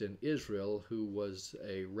priest in Israel, who was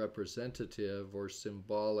a representative or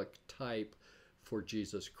symbolic type for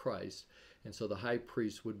Jesus Christ. And so the high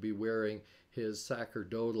priest would be wearing his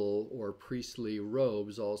sacerdotal or priestly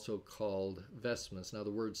robes, also called vestments. Now,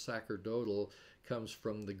 the word sacerdotal comes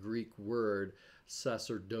from the Greek word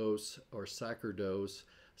sacerdos or sacerdos,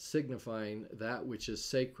 signifying that which is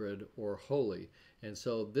sacred or holy. And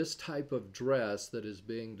so this type of dress that is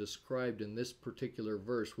being described in this particular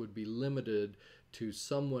verse would be limited to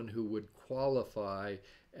someone who would qualify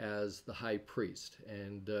as the high priest.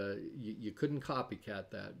 And you couldn't copycat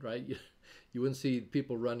that, right? You wouldn't see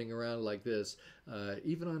people running around like this,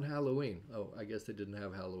 even on Halloween. Oh, I guess they didn't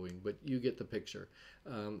have Halloween, but you get the picture.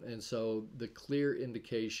 And so the clear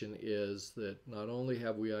indication is that not only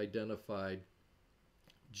have we identified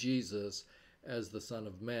Jesus as the Son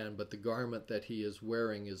of Man, but the garment that he is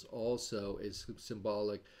wearing is also a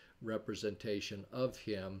symbolic representation of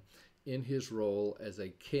him in his role as a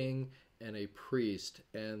king and a priest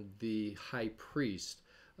and the high priest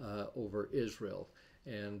over Israel.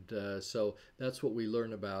 And so that's what we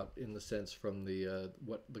learn about in the sense from the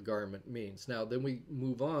what the garment means. Now then we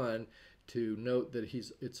move on to note that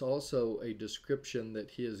it's also a description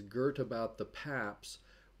that he is girt about the paps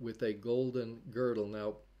with a golden girdle.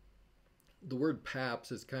 Now the word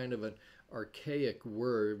paps is kind of an archaic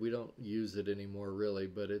word. We don't use it anymore really,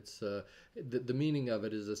 but it's the meaning of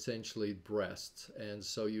it is essentially breasts. And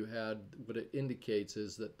so you had, what it indicates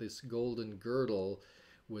is that this golden girdle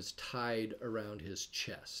was tied around his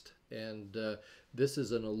chest. And this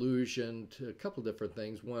is an allusion to a couple different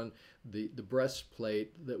things. One, the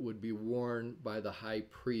breastplate that would be worn by the high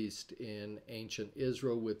priest in ancient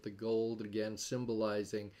Israel with the gold, again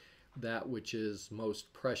symbolizing that which is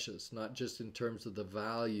most precious, not just in terms of the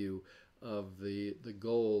value of the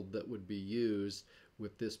gold that would be used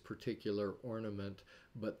with this particular ornament,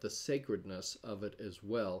 but the sacredness of it as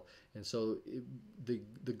well. And so the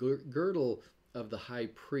girdle of the high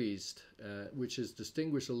priest, which is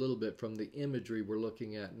distinguished a little bit from the imagery we're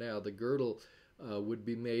looking at now, the girdle would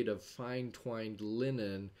be made of fine twined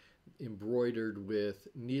linen embroidered with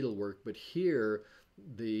needlework, but here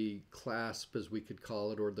the clasp, as we could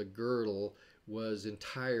call it, or the girdle, was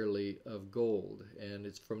entirely of gold. And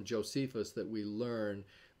it's from Josephus that we learn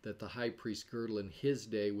that the high priest girdle in his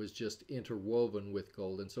day was just interwoven with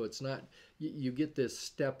gold. And so it's not, you get this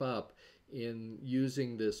step up in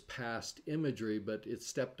using this past imagery, but it's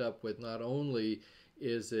stepped up with not only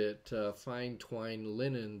is it fine twined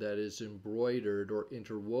linen that is embroidered or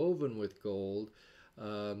interwoven with gold,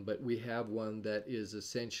 but we have one that is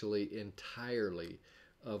essentially entirely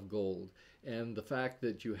of gold. And the fact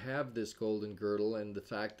that you have this golden girdle and the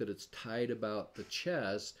fact that it's tied about the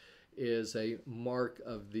chest is a mark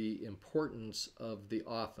of the importance of the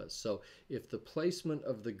office. So if the placement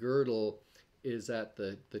of the girdle is at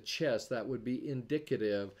the chest, that would be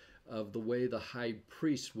indicative of the way the high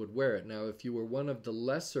priest would wear it. Now, if you were one of the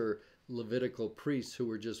lesser Levitical priests who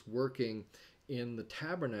were just working in the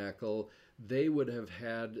tabernacle, they would have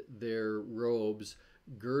had their robes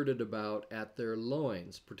girded about at their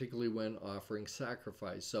loins, particularly when offering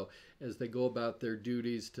sacrifice. So as they go about their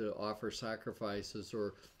duties to offer sacrifices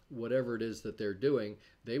or whatever it is that they're doing,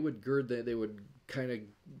 they would they would kind of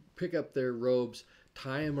pick up their robes,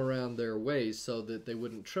 tie them around their waist so that they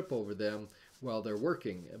wouldn't trip over them while they're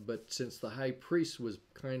working. But since the high priest was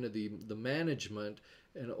kind of the management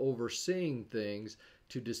and overseeing things,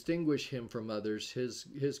 to distinguish him from others,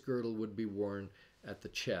 his girdle would be worn at the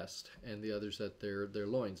chest and the others at their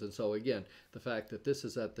loins. And so again, the fact that this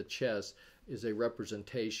is at the chest is a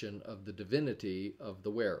representation of the divinity of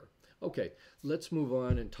the wearer. Okay, let's move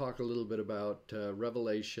on and talk a little bit about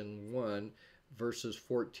Revelation 1, verses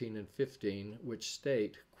 14 and 15, which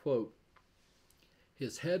state, quote,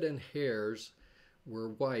 "His head and hairs were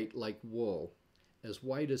white like wool, as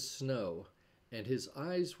white as snow, and his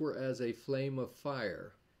eyes were as a flame of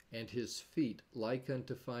fire, and his feet like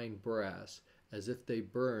unto fine brass, as if they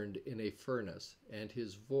burned in a furnace, and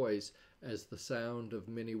his voice as the sound of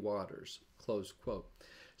many waters." Close quote.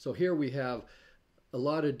 So here we have a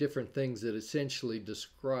lot of different things that essentially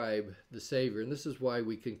describe the Savior. And this is why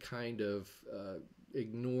we can kind of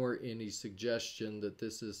ignore any suggestion that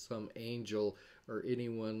this is some angel or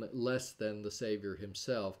anyone less than the Savior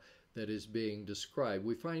himself that is being described.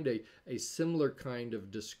 We find a similar kind of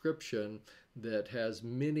description that has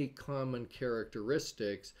many common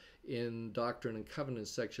characteristics in Doctrine and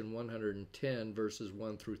Covenants section 110, verses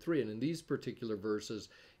 1 through 3. And in these particular verses,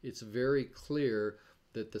 it's very clear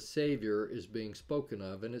that the Savior is being spoken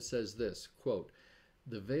of. And it says this, quote,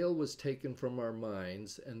 "The veil was taken from our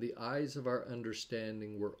minds, and the eyes of our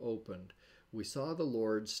understanding were opened. We saw the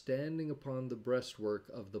Lord standing upon the breastwork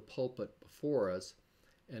of the pulpit before us,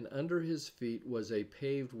 and under his feet was a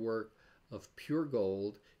paved work of pure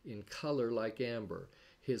gold, in color like amber.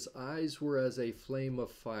 His eyes were as a flame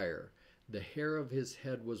of fire. The hair of his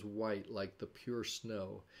head was white like the pure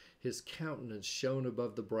snow. His countenance shone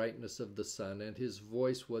above the brightness of the sun, and his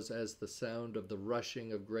voice was as the sound of the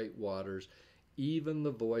rushing of great waters, even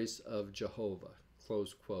the voice of Jehovah."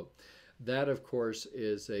 Close quote. That, of course,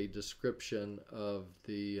 is a description of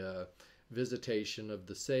the visitation of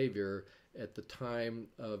the Savior at the time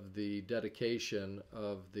of the dedication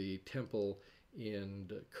of the temple in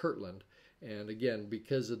Kirtland. And again,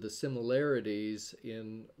 because of the similarities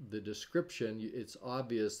in the description, it's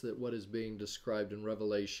obvious that what is being described in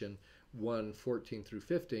Revelation 1:14 through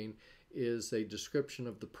 15 is a description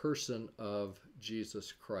of the person of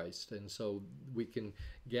Jesus Christ. And so we can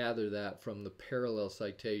gather that from the parallel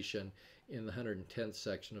citation in the 110th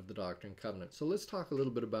section of the Doctrine and Covenants. So let's talk a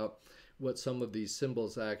little bit about what some of these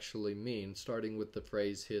symbols actually mean, starting with the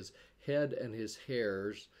phrase, "His head and his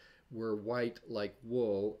hairs were white like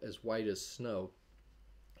wool, as white as snow."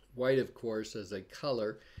 White, of course, as a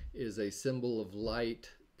color, is a symbol of light,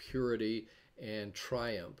 purity, and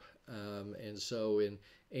triumph. And so in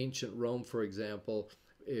ancient Rome, for example,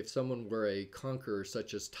 if someone were a conqueror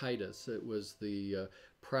such as Titus, it was the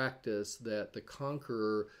practice that the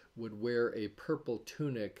conqueror would wear a purple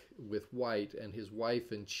tunic with white, and his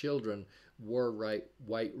wife and children wore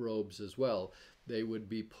white robes as well. They would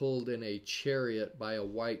be pulled in a chariot by a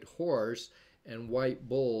white horse, and white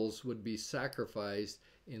bulls would be sacrificed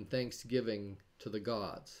in thanksgiving to the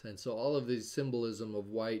gods. And so all of this symbolism of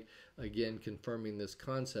white, again, confirming this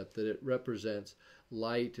concept that it represents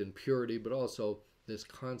light and purity, but also this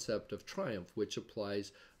concept of triumph, which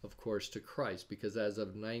applies, of course, to Christ, because as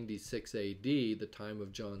of 96 AD, the time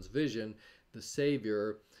of John's vision, the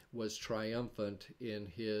Savior was triumphant in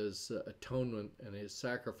his atonement and his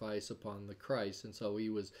sacrifice upon the Christ. And so he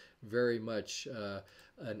was very much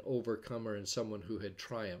an overcomer and someone who had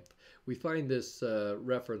triumphed. We find this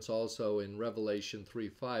reference also in Revelation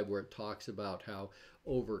 3:5, where it talks about how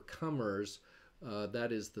overcomers,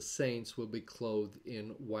 that is the saints, will be clothed in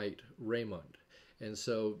white raiment. And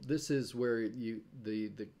so this is where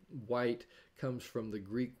the white comes from the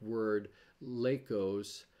Greek word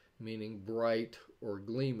lekos, meaning bright or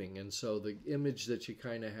gleaming. And so the image that you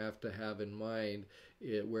kind of have in mind,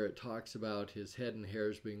 where it talks about his head and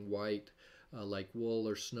hairs being white like wool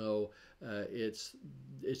or snow, it's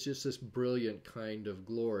just this brilliant kind of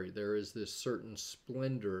glory. There is this certain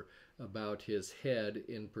splendor about his head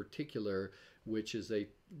in particular, which is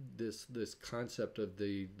this concept of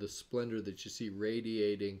the splendor that you see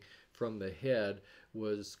radiating from the head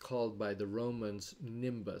was called by the Romans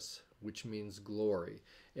nimbus, which means glory.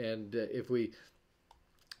 And if we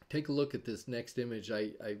take a look at this next image,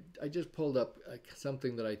 I just pulled up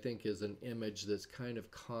something that I think is an image that's kind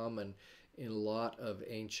of common in a lot of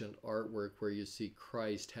ancient artwork, where you see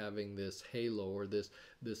Christ having this halo or this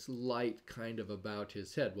light kind of about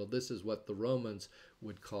his head. Well, this is what the Romans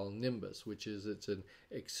would call nimbus, which is it's an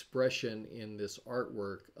expression in this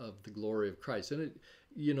artwork of the glory of Christ. And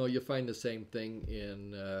you find the same thing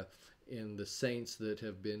in the saints that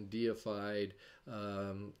have been deified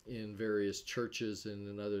in various churches and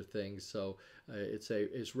in other things. So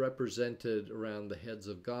it's represented around the heads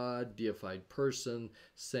of God, deified person,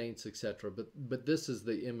 saints, etc. But this is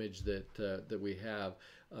the image that we have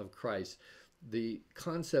of Christ. The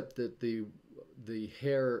concept that the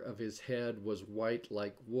hair of his head was white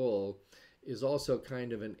like wool is also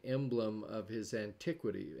kind of an emblem of his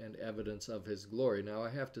antiquity and evidence of his glory. Now, I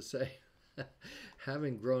have to say,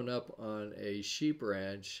 having grown up on a sheep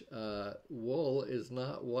ranch, wool is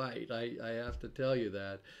not white. I have to tell you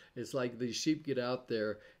that. It's like these sheep get out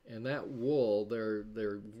there, and that wool,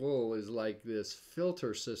 their wool is like this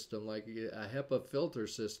filter system, like a HEPA filter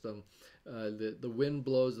system. The wind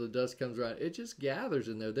blows, the dust comes around, it just gathers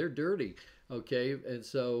in there. They're dirty. Okay, and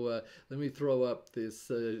so let me throw up this,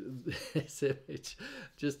 this image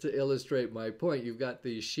just to illustrate my point. You've got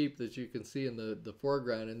these sheep that you can see in the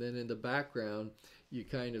foreground, and then in the background you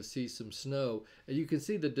kind of see some snow, and you can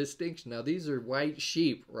see the distinction. Now, these are white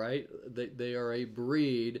sheep, right? They are a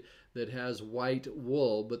breed that has white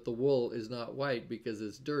wool, but the wool is not white because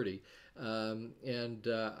it's dirty.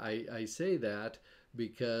 I say that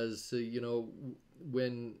because,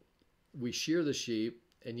 when we shear the sheep,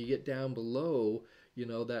 and you get down below,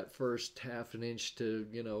 that first half an inch to,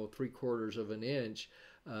 3/4 of an inch,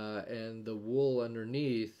 and the wool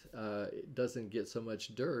underneath doesn't get so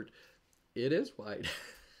much dirt, it is white.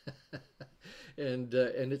 and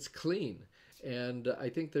it's clean. And I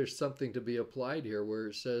think there's something to be applied here where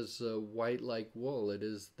it says white like wool. It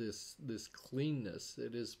is this cleanness.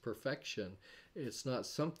 It is perfection. It's not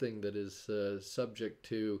something that is subject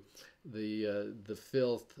to the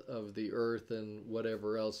filth of the earth and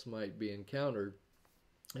whatever else might be encountered.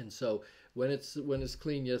 And so when it's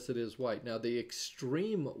clean, yes, it is white. Now the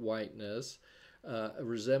extreme whiteness,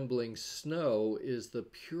 resembling snow, is the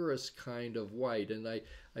purest kind of white. And I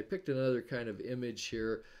picked another kind of image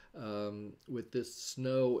here with this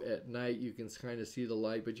snow at night. You can kind of see the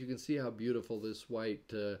light, but you can see how beautiful this white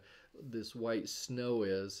snow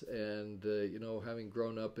is. And having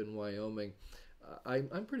grown up in Wyoming,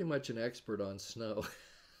 I'm pretty much an expert on snow.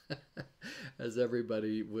 As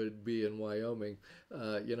everybody would be in Wyoming.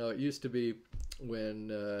 It used to be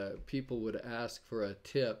when people would ask for a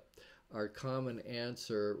tip, our common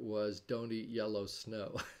answer was "Don't eat yellow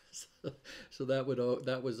snow." So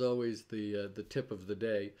that was always the tip of the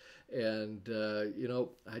day. And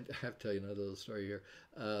I have to tell you another little story here.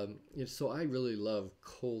 So I really love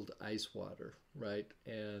cold ice water, right?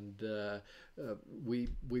 And we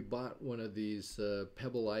bought one of these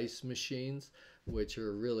pebble ice machines, which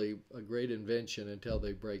are really a great invention until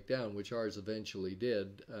they break down, which ours eventually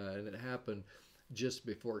did, and it happened just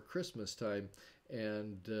before Christmas time.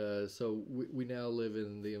 And so we now live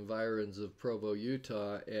in the environs of Provo,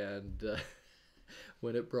 Utah, and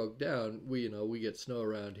when it broke down, we get snow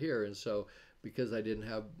around here, and so because I didn't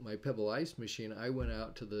have my pebble ice machine, I went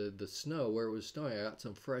out to the snow where it was snowing. I got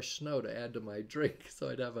some fresh snow to add to my drink, so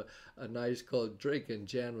I'd have a nice cold drink. And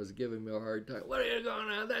Jan was giving me a hard time. "What are you going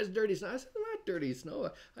on? That's dirty snow." I said, "Not dirty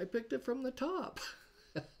snow. I picked it from the top."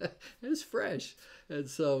 It's fresh. And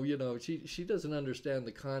so she doesn't understand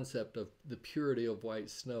the concept of the purity of white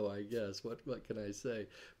snow, I guess. What can I say?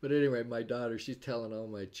 But anyway, my daughter, she's telling all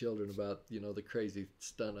my children about the crazy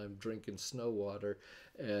stunt I'm drinking snow water.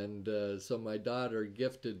 And so my daughter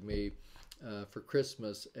gifted me for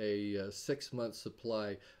Christmas a 6-month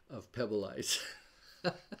supply of pebble ice.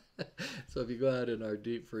 So if you go out in our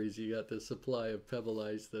deep freeze, you got this supply of pebble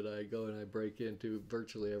ice that I go and I break into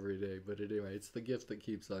virtually every day. But anyway, it's the gift that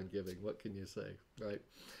keeps on giving. What can you say, right?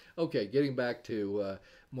 Okay, getting back to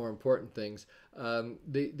more important things.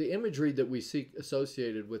 The imagery that we see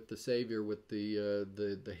associated with the Savior, with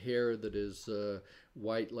the hair that is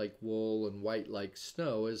white like wool and white like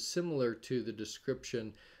snow, is similar to the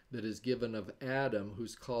description that is given of Adam,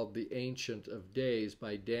 who's called the Ancient of Days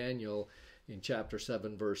by Daniel in chapter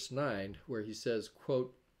 7, verse 9, where he says,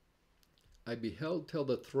 quote, "I beheld till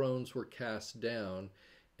the thrones were cast down,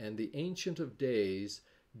 and the Ancient of Days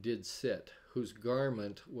did sit, whose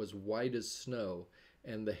garment was white as snow,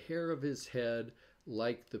 and the hair of his head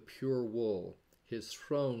like the pure wool. His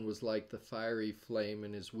throne was like the fiery flame,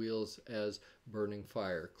 and his wheels as burning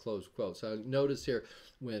fire." Close quote. So notice here,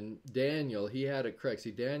 when Daniel, he had it correct.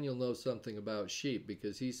 See, Daniel knows something about sheep,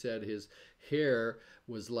 because he said his hair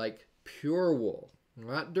was like pure wool,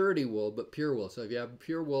 not dirty wool, but pure wool. So if you have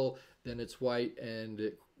pure wool, then it's white, and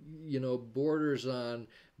it borders on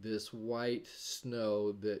this white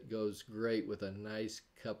snow that goes great with a nice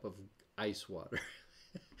cup of ice water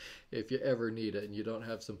if you ever need it and you don't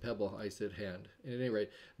have some pebble ice at hand. At any rate,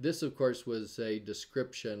 this of course was a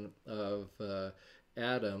description of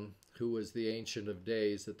Adam, who was the Ancient of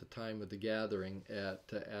Days at the time of the gathering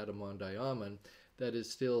at Adam-on-Diamond, that is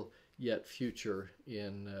still yet future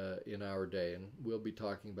in our day. And we'll be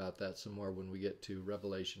talking about that some more when we get to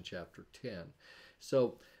Revelation chapter 10.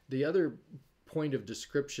 So the other point of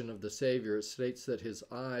description of the Savior, it states that his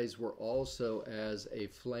eyes were also as a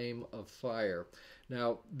flame of fire.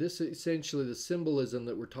 Now, this essentially, the symbolism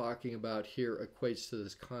that we're talking about here equates to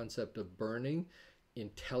this concept of burning,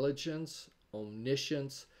 intelligence,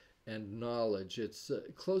 omniscience, and knowledge. It's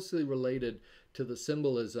closely related to the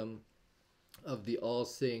symbolism of the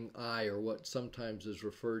all-seeing eye, or what sometimes is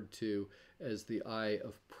referred to as the eye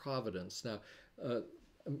of providence. Now,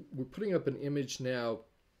 we're putting up an image now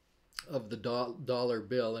of the dollar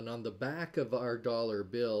bill, and on the back of our dollar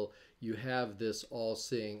bill you have this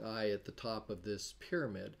all-seeing eye at the top of this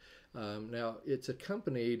pyramid. Now, it's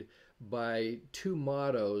accompanied by two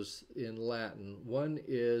mottos in Latin. One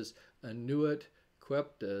is "Annuit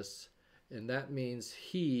Coeptus," and that means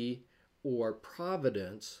he, or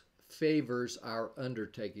providence, favors our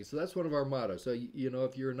undertaking. So that's one of our mottos. So,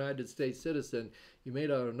 if you're a United States citizen, you may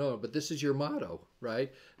not know it, but this is your motto,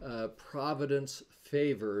 right? Providence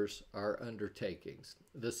favors our undertakings.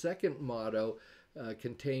 The second motto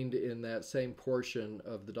contained in that same portion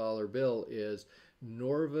of the dollar bill is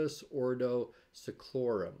 "Norvis Ordo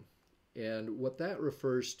Seclorum." And what that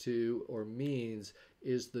refers to or means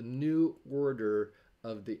is the new order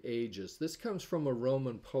of the ages. This comes from a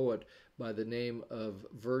Roman poet by the name of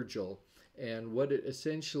Virgil. And what it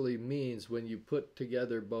essentially means when you put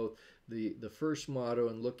together both the first motto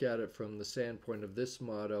and look at it from the standpoint of this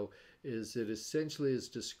motto is it essentially is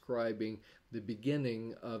describing the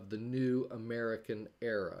beginning of the new American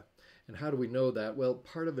era. And how do we know that? Well,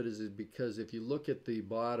 part of it is because if you look at the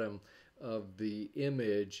bottom of the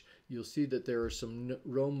image, you'll see that there are some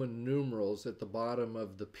Roman numerals at the bottom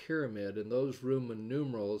of the pyramid, and those Roman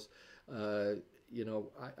numerals, I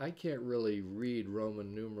can't really read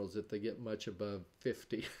Roman numerals if they get much above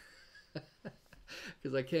 50.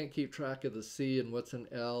 Because I can't keep track of the C and what's an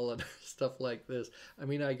L and stuff like this. I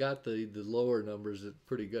mean, I got the lower numbers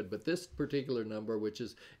pretty good, but this particular number, which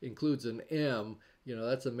includes an M,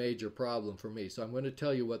 that's a major problem for me. So I'm going to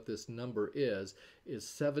tell you what this number is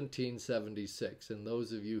 1776. And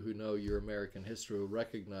those of you who know your American history will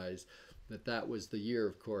recognize that was the year,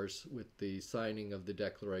 of course, with the signing of the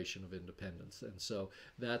Declaration of Independence. And so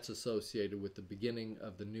that's associated with the beginning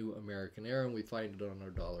of the new American era, and we find it on our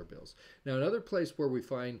dollar bills. Now, another place where we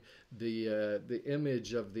find the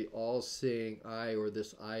image of the all-seeing eye, or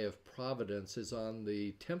this eye of providence, is on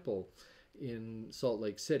the temple in Salt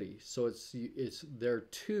Lake City. So there are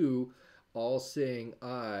two all-seeing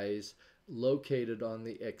eyes located on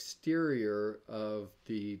the exterior of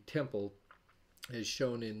the temple, as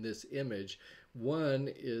shown in this image. One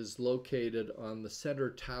is located on the center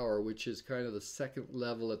tower, which is kind of the second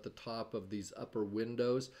level at the top of these upper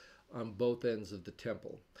windows on both ends of the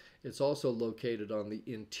temple. It's also located on the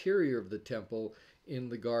interior of the temple in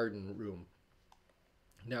the garden room.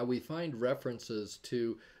 Now, we find references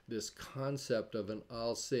to this concept of an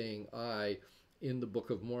all-seeing eye in the Book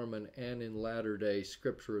of Mormon and in latter-day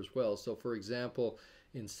Scripture as well. So, for example,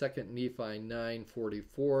 in 2 Nephi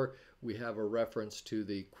 9:44, we have a reference to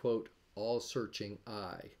the, quote, all-searching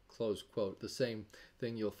eye, close quote. The same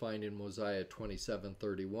thing you'll find in Mosiah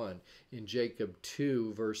 27:31. In Jacob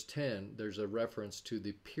 2, verse 10, there's a reference to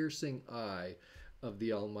the piercing eye of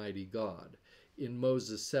the Almighty God. In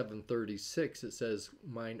Moses 7:36, it says,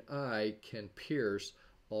 mine eye can pierce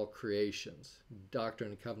all creations. Doctrine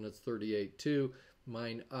and Covenants 38:2,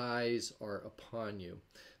 mine eyes are upon you.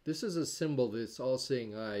 This is a symbol, this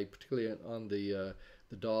all-seeing eye, particularly on the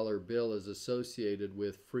dollar bill, is associated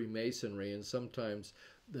with Freemasonry, and sometimes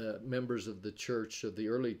the members of the church, of the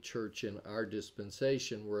early church in our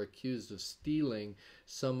dispensation, were accused of stealing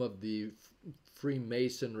some of the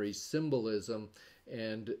Freemasonry symbolism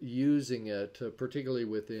and using it, particularly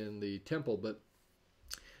within the temple. But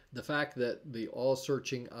the fact that the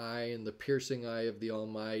all-searching eye and the piercing eye of the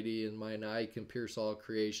Almighty, and mine eye can pierce all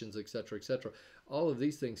creations, etc., etc., all of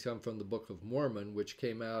these things come from the Book of Mormon, which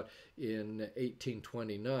came out in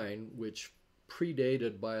 1829, which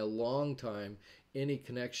predated by a long time any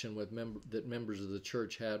connection with that members of the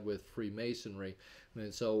church had with Freemasonry.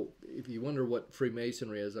 And so if you wonder what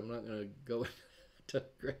Freemasonry is, I'm not going to go into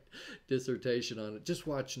a great dissertation on it. Just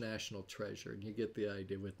watch National Treasure and you get the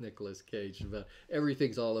idea with Nicolas Cage. About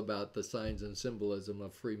everything's all about the signs and symbolism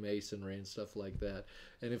of Freemasonry and stuff like that.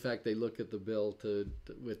 And in fact, they look at the bill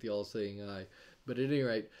with the all-seeing eye. But at any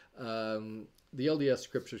rate, the LDS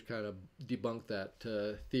scriptures kind of debunk that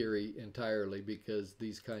theory entirely, because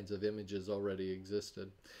these kinds of images already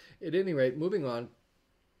existed. At any rate, moving on,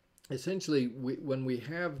 essentially, when we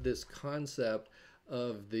have this concept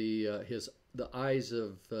of the eyes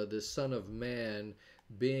of the Son of Man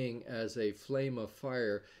being as a flame of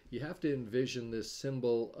fire, you have to envision this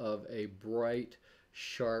symbol of a bright,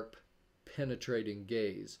 sharp, penetrating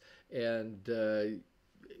gaze. And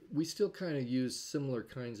we still kind of use similar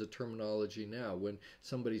kinds of terminology now when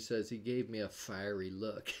somebody says, he gave me a fiery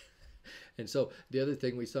look. And so the other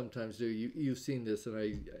thing we sometimes do, you've seen this,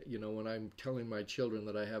 and when I'm telling my children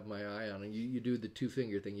that I have my eye on, and you do the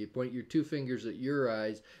two-finger thing. You point your two fingers at your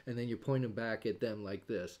eyes, and then you point them back at them like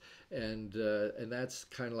this. And that's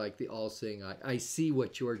kind of like the all-seeing eye. I see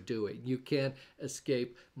what you're doing. You can't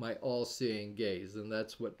escape my all-seeing gaze. And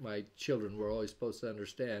that's what my children were always supposed to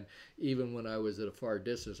understand. Even when I was at a far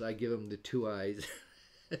distance, I give them the two eyes.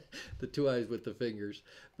 The two eyes with the fingers.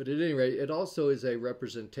 But at any rate, it also is a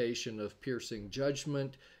representation of piercing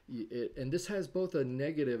judgment. And this has both a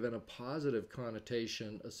negative and a positive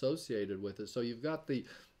connotation associated with it. So you've got the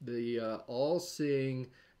all-seeing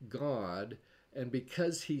God, and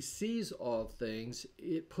because he sees all things,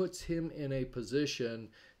 it puts him in a position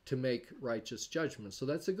to make righteous judgment. So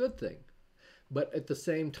that's a good thing. But at the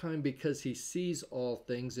same time, because he sees all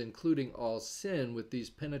things, including all sin, with these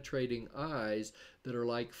penetrating eyes that are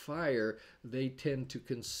like fire, they tend to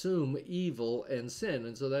consume evil and sin.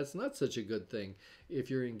 And so that's not such a good thing if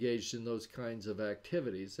you're engaged in those kinds of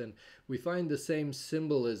activities. And we find the same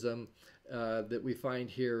symbolism that we find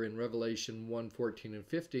here in Revelation 1:14 and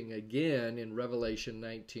 15, again in Revelation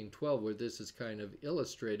 19:12, where this is kind of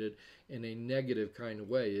illustrated in a negative kind of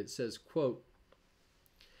way. It says, quote,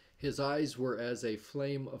 "His eyes were as a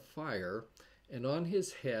flame of fire, and on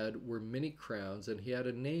his head were many crowns, and he had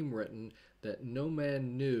a name written that no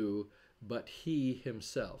man knew but he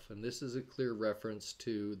himself." And this is a clear reference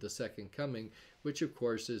to the second coming, which of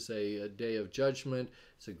course is a day of judgment.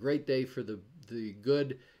 It's a great day for the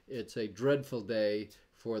good. It's a dreadful day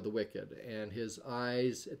for the wicked. And his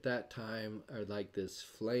eyes at that time are like this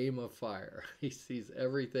flame of fire. He sees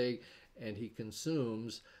everything, and he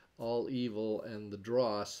consumes all evil and the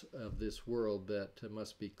dross of this world that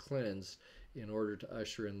must be cleansed in order to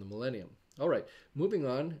usher in the millennium. All right, moving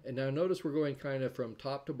on. And now notice we're going kind of from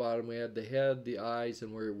top to bottom. We had the head, the eyes,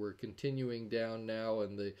 and we're continuing down now,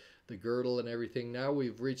 and the girdle and everything. Now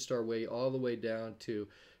we've reached our way all the way down to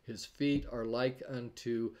his feet are like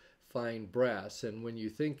unto fine brass. And when you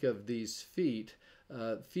think of these feet,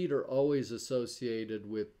 feet are always associated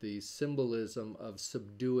with the symbolism of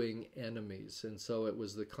subduing enemies. And so it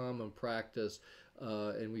was the common practice,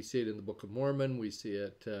 and we see it in the Book of Mormon, we see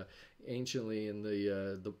it anciently in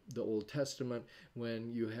the Old Testament.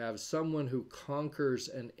 When you have someone who conquers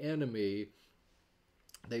an enemy,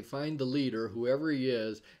 they find the leader, whoever he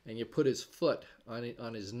is, and you put his foot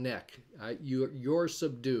on his neck. You're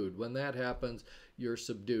subdued. When that happens, you're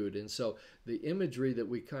subdued. And so the imagery that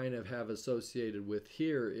we kind of have associated with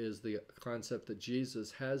here is the concept that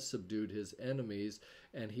Jesus has subdued his enemies,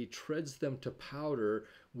 and he treads them to powder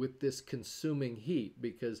with this consuming heat,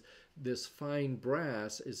 because this fine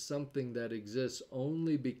brass is something that exists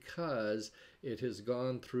only because it has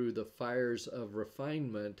gone through the fires of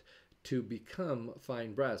refinement to become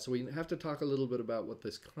fine brass. So we have to talk a little bit about what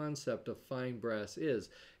this concept of fine brass is.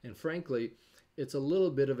 And frankly, it's a little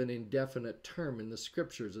bit of an indefinite term in the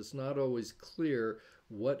scriptures. It's not always clear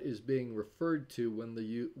what is being referred to when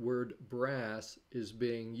the word brass is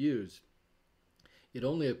being used. It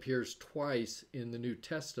only appears twice in the New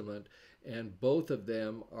Testament, and both of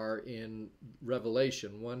them are in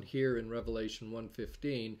Revelation. One here in Revelation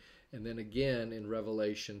 1:15, and then again in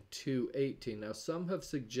Revelation 2:18. Now, some have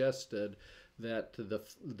suggested that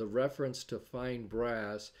the reference to fine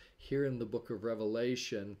brass here in the book of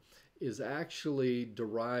Revelation is actually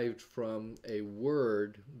derived from a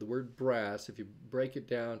word, the word brass. If you break it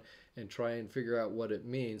down and try and figure out what it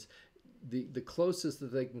means, the closest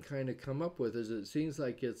that they can kind of come up with is it seems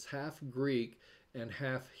like it's half Greek and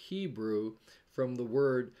half Hebrew from the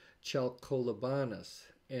word chalkolabanos.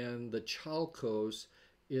 And the chalkos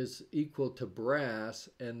is equal to brass,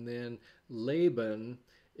 and then Laban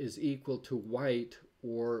is equal to white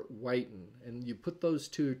or whiten. And you put those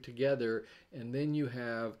two together, and then you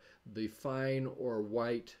have the fine or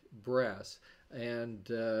white brass. And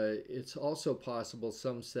it's also possible,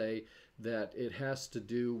 some say, that it has to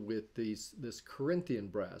do with this Corinthian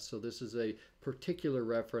brass. So this is a particular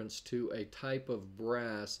reference to a type of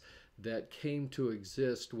brass that came to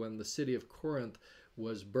exist when the city of Corinth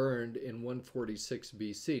was burned in 146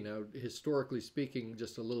 BC. Now, historically speaking,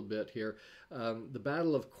 just a little bit here, the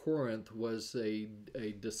Battle of Corinth was a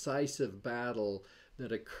decisive battle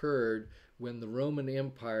that occurred when the Roman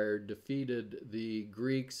Empire defeated the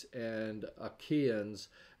Greeks and Achaeans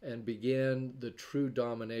and began the true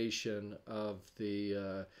domination of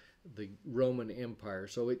the Roman Empire.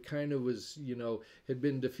 So it kind of was, had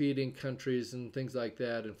been defeating countries and things like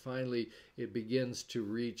that, and finally it begins to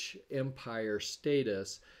reach empire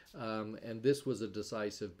status, and this was a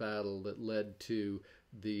decisive battle that led to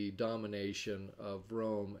the domination of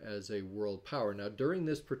Rome as a world power. Now, during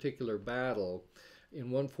this particular battle, in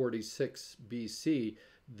 146 BC,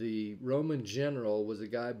 the Roman general was a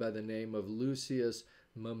guy by the name of Lucius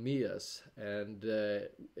Mummius, and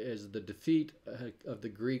as the defeat of the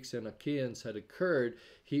Greeks and Achaeans had occurred,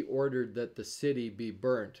 he ordered that the city be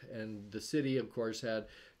burnt. And the city, of course, had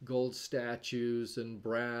gold statues and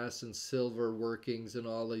brass and silver workings and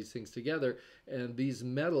all these things together. And these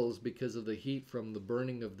metals, because of the heat from the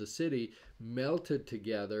burning of the city, melted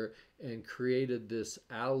together and created this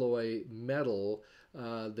alloy metal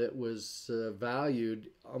that was valued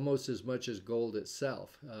almost as much as gold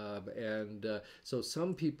itself. So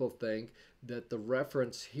some people think that the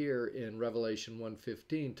reference here in Revelation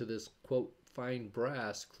 1:15 to this, quote, fine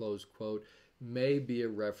brass, close quote, may be a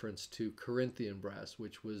reference to Corinthian brass,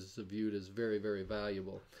 which was viewed as very, very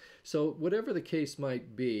valuable. So whatever the case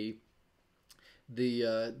might be,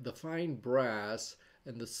 the fine brass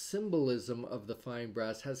and the symbolism of the fine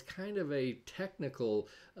brass has kind of a technical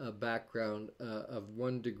background of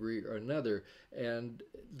one degree or another. And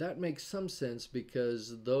that makes some sense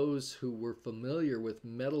because those who were familiar with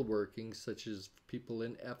metalworking, such as people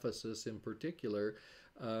in Ephesus in particular,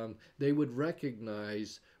 they would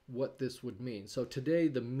recognize what this would mean. So today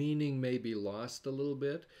the meaning may be lost a little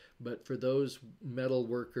bit, but for those metal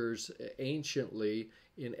workers anciently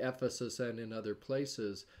in Ephesus and in other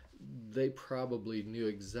places, they probably knew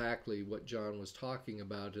exactly what John was talking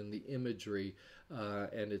about in the imagery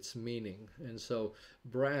and its meaning. And so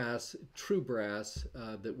brass, true brass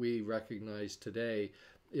that we recognize today,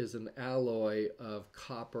 is an alloy of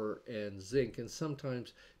copper and zinc, and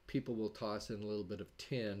sometimes people will toss in a little bit of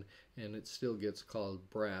tin and it still gets called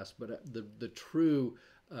brass, but the true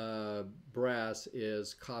brass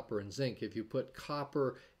is copper and zinc. If you put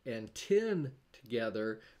copper and tin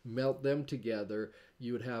together, melt them together,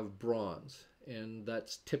 you would have bronze, and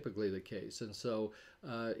that's typically the case. And so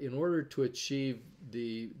in order to achieve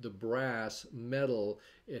the brass metal,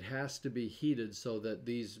 it has to be heated so that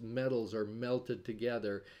these metals are melted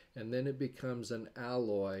together, and then it becomes an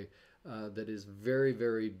alloy that is very,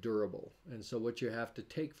 very durable. And so what you have to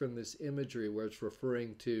take from this imagery where it's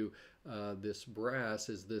referring to this brass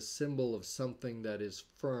is this symbol of something that is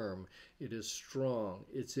firm, it is strong,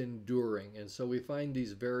 it's enduring. And so we find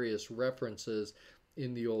these various references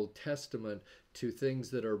in the Old Testament to things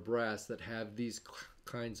that are brass that have these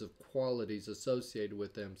kinds of qualities associated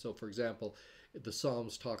with them. So for example, the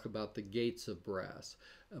Psalms talk about the gates of brass.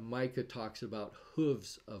 Micah talks about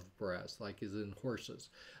hooves of brass, like is in horses.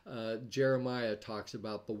 Jeremiah talks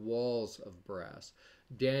about the walls of brass.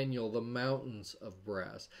 Daniel, the mountains of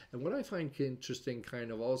brass. And what I find interesting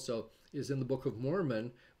kind of also is in the Book of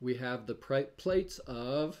Mormon, we have the plates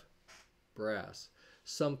of brass,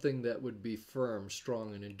 something that would be firm,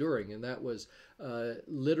 strong, and enduring. And that was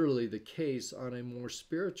literally the case on a more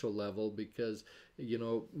spiritual level, because, you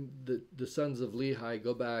know, the sons of Lehi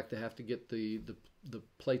go back to have to get the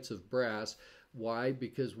plates of brass. Why?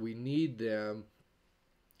 Because we need them,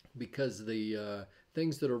 because the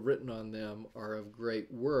things that are written on them are of great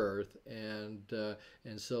worth, and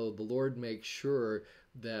so the Lord makes sure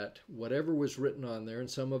that whatever was written on there, and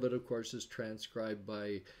some of it, of course, is transcribed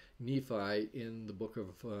by Nephi in the Book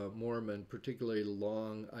of Mormon, particularly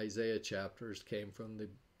long Isaiah chapters, came from the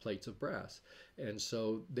plates of brass. And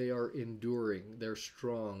so they are enduring, they're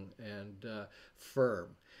strong and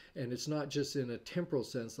firm. And it's not just in a temporal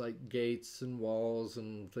sense like gates and walls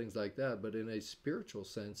and things like that, but in a spiritual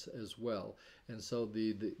sense as well. And so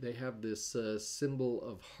they have this symbol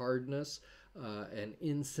of hardness and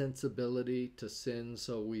insensibility to sin.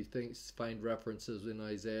 So we find references in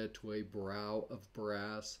Isaiah to a brow of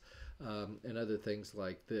brass and other things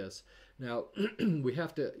like this. Now, we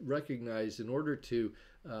have to recognize, in order to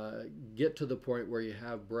get to the point where you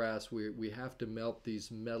have brass, we have to melt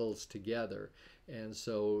these metals together. And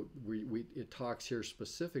so it talks here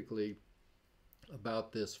specifically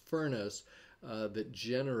about this furnace that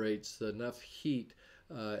generates enough heat,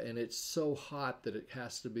 and it's so hot that it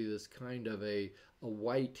has to be this kind of a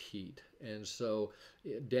white heat. And so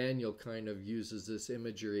Daniel kind of uses this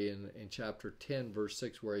imagery in chapter 10, verse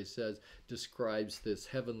 6, where he describes this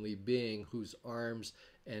heavenly being whose arms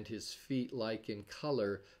and his feet like in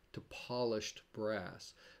color to polished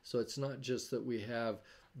brass. So it's not just that we have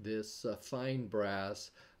this fine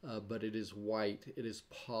brass, but it is white, it is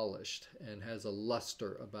polished, and has a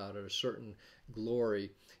luster about it, a certain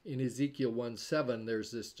glory. In Ezekiel 1:7, there's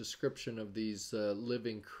this description of these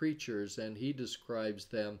living creatures, and he describes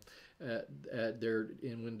them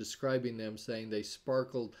when describing them, saying they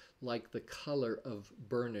sparkled like the color of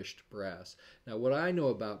burnished brass. Now, what I know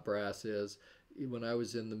about brass is, when I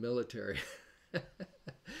was in the military,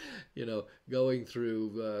 you know, going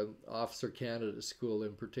through officer candidate school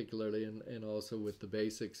in particularly, and also with the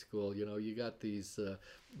basic school, you know, you got these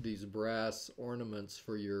brass ornaments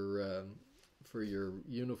for your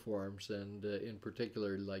uniforms, and in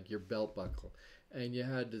particular, like your belt buckle. And you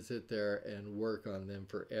had to sit there and work on them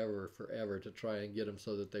forever to try and get them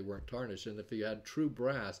so that they weren't tarnished. And if you had true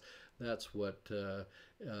brass, that's what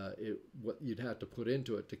you'd have to put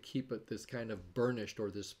into it to keep it this kind of burnished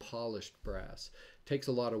or this polished brass. It takes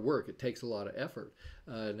a lot of work. It takes a lot of effort.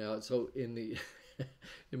 Now, so in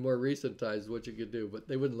more recent times, what you could do, but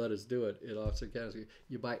they wouldn't let us do it in officer county,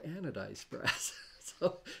 you buy anodized brass.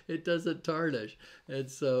 so it doesn't tarnish. And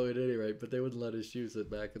so at any rate, but they wouldn't let us use it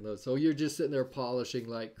back in those. So you're just sitting there polishing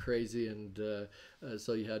like crazy, and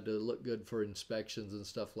so you had to look good for inspections and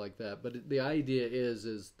stuff like that. But the idea is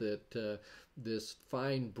that this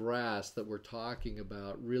fine brass that we're talking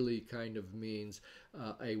about really kind of means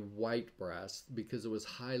a white brass, because it was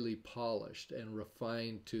highly polished and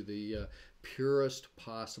refined to the purest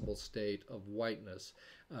possible state of whiteness.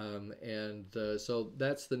 So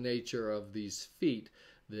that's the nature of these feet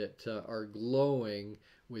that are glowing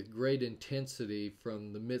with great intensity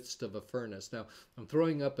from the midst of a furnace. Now, I'm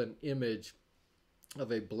throwing up an image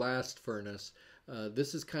of a blast furnace.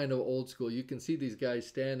 This is kind of old school. You can see these guys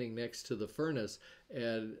standing next to the furnace,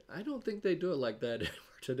 and I don't think they do it like that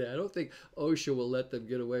today. I don't think OSHA will let them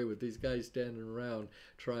get away with these guys standing around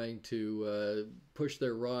trying to push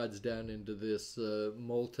their rods down into this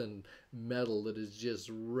molten metal that is just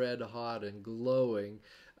red hot and glowing,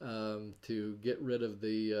 to get rid of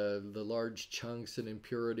the large chunks and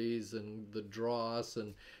impurities and the dross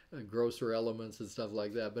and grosser elements and stuff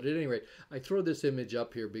like that. But at any rate, I throw this image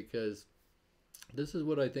up here because this is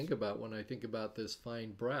what I think about when I think about this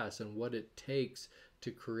fine brass and what it takes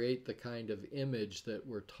to create the kind of image that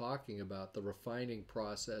we're talking about, the refining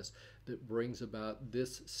process that brings about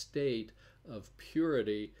this state of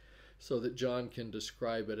purity, so that John can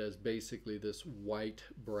describe it as basically this white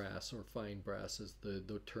brass, or fine brass as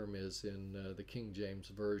the term is in the King James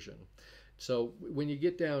Version. So when you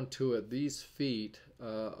get down to it, these feet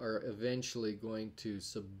are eventually going to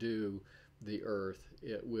subdue the earth.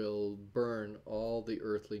 It will burn all the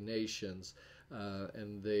earthly nations,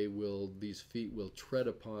 and these feet will tread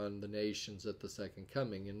upon the nations at the second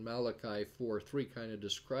coming. And Malachi 4:3 kind of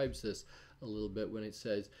describes this a little bit when it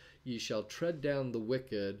says, "Ye shall tread down the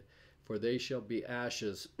wicked, for they shall be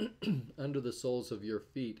ashes under the soles of your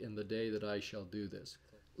feet in the day that I shall do this."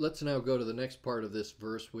 Let's now go to the next part of this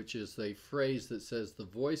verse, which is a phrase that says, "The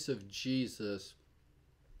voice of Jesus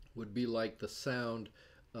would be like the sound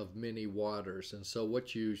of many waters." And so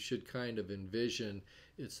what you should kind of envision,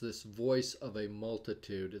 it's this voice of a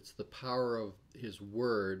multitude. It's the power of his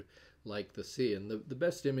word like the sea. And the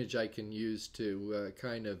best image I can use to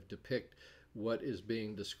kind of depict what is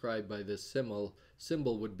being described by this symbol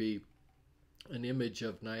would be an image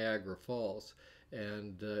of Niagara Falls.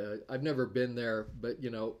 And I've never been there, but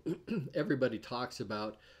everybody talks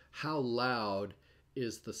about how loud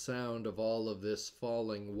is the sound of all of this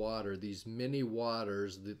falling water, these many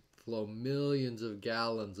waters that flow millions of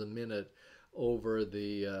gallons a minute over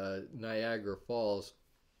the Niagara Falls.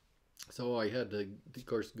 So I had to, of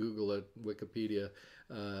course, Google it, Wikipedia,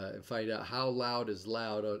 and find out how loud is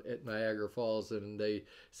loud at Niagara Falls. And they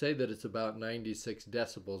say that it's about 96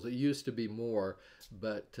 decibels. It used to be more,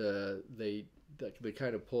 but they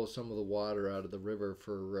kind of pull some of the water out of the river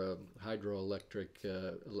for hydroelectric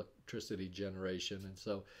electricity generation, and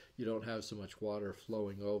so you don't have so much water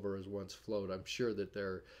flowing over as once flowed. I'm sure that there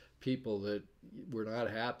are people that were not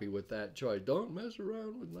happy with that choice. Don't mess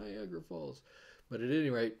around with Niagara Falls. But at any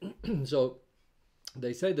rate, so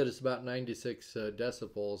they say that it's about 96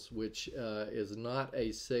 decibels, which is not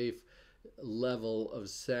a safe level of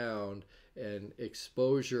sound, and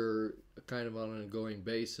exposure kind of on an ongoing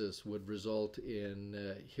basis would result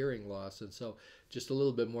in hearing loss. And so just a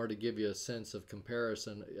little bit more to give you a sense of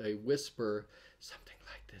comparison, a whisper, something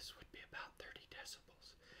like this, would be about 30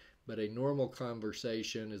 decibels. But a normal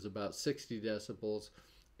conversation is about 60 decibels.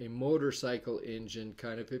 A motorcycle engine,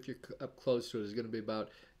 kind of, if you're up close to it, is going to be about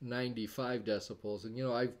 95 decibels. And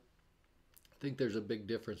I think there's a big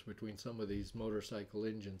difference between some of these motorcycle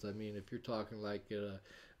engines. I mean, if you're talking like a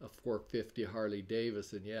 450 Harley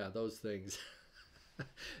Davidson, yeah, those things,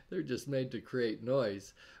 they're just made to create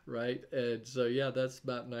noise, right? And so, yeah, that's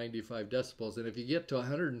about 95 decibels. And if you get to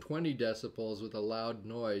 120 decibels with a loud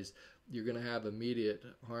noise, you're going to have immediate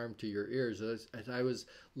harm to your ears. As I was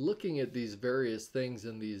looking at these various things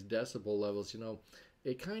in these decibel levels,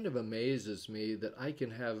 it kind of amazes me that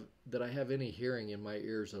I have any hearing in my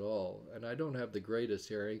ears at all. And I don't have the greatest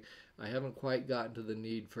hearing. I haven't quite gotten to the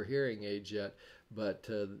need for hearing aids yet, but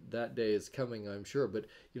that day is coming, I'm sure. But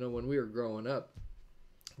when we were growing up,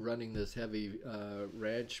 running this heavy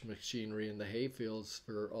ranch machinery in the hayfields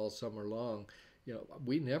for all summer long,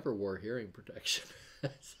 we never wore hearing protection.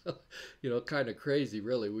 So, kind of crazy,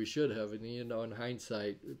 really. We should have, and in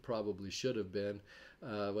hindsight, it probably should have been.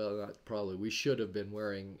 Well, not probably. We should have been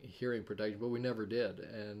wearing hearing protection, but we never did.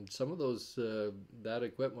 And some of those, that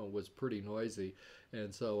equipment was pretty noisy.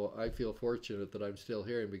 And so I feel fortunate that I'm still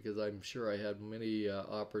hearing, because I'm sure I had many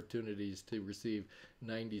opportunities to receive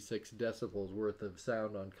 96 decibels worth of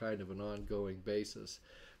sound on kind of an ongoing basis.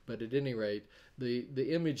 But at any rate,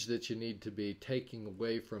 the image that you need to be taking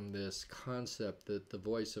away from this concept that the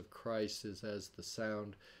voice of Christ is as the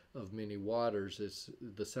sound of many waters, is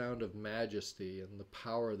the sound of majesty and the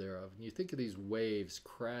power thereof. And you think of these waves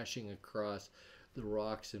crashing across the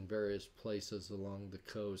rocks in various places along the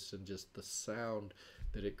coast, and just the sound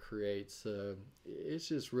that it creates. It's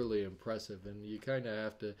just really impressive, and you kind of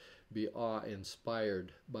have to be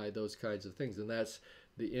awe-inspired by those kinds of things. And that's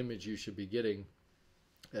the image you should be getting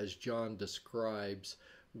as John describes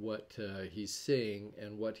what he's seeing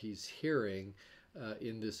and what he's hearing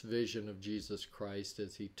in this vision of Jesus Christ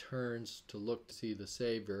as he turns to look to see the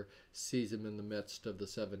Savior, sees him in the midst of the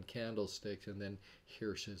 7 candlesticks, and then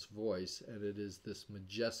hears his voice. And it is this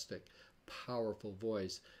majestic, powerful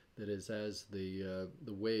voice that is as the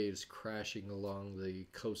waves crashing along the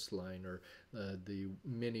coastline, or the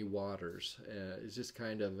many waters. It's just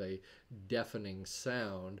kind of a deafening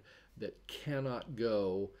sound that cannot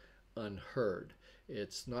go unheard.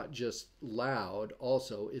 It's not just loud,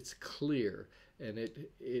 also it's clear, and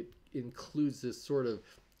it includes this sort of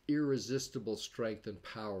irresistible strength and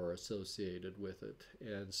power associated with it.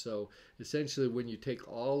 And so essentially, when you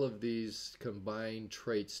take all of these combined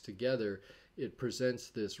traits together, it presents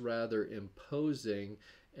this rather imposing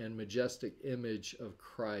and majestic image of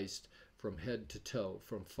Christ from head to toe,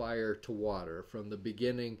 from fire to water, from the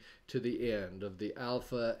beginning to the end, of the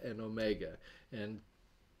Alpha and Omega. And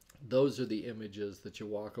those are the images that you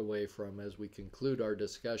walk away from as we conclude our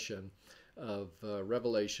discussion of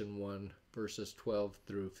Revelation 1, verses 12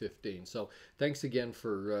 through 15. So thanks again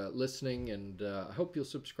for listening, and I hope you'll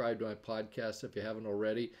subscribe to my podcast if you haven't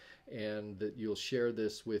already, and that you'll share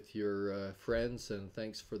this with your friends. And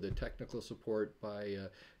thanks for the technical support by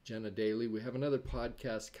Jenna Daly. We have another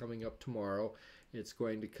podcast coming up tomorrow. It's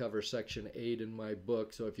going to cover section 8 in my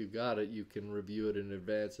book, so if you got it, you can review it in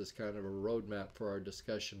advance as kind of a roadmap for our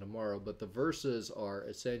discussion tomorrow. But the verses are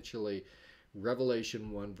essentially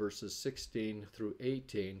Revelation 1, verses 16 through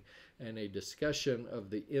 18, and a discussion of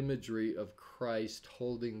the imagery of Christ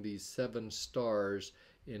holding these 7 stars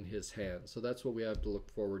in his hand. So that's what we have to look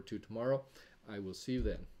forward to tomorrow. I will see you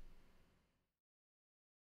then.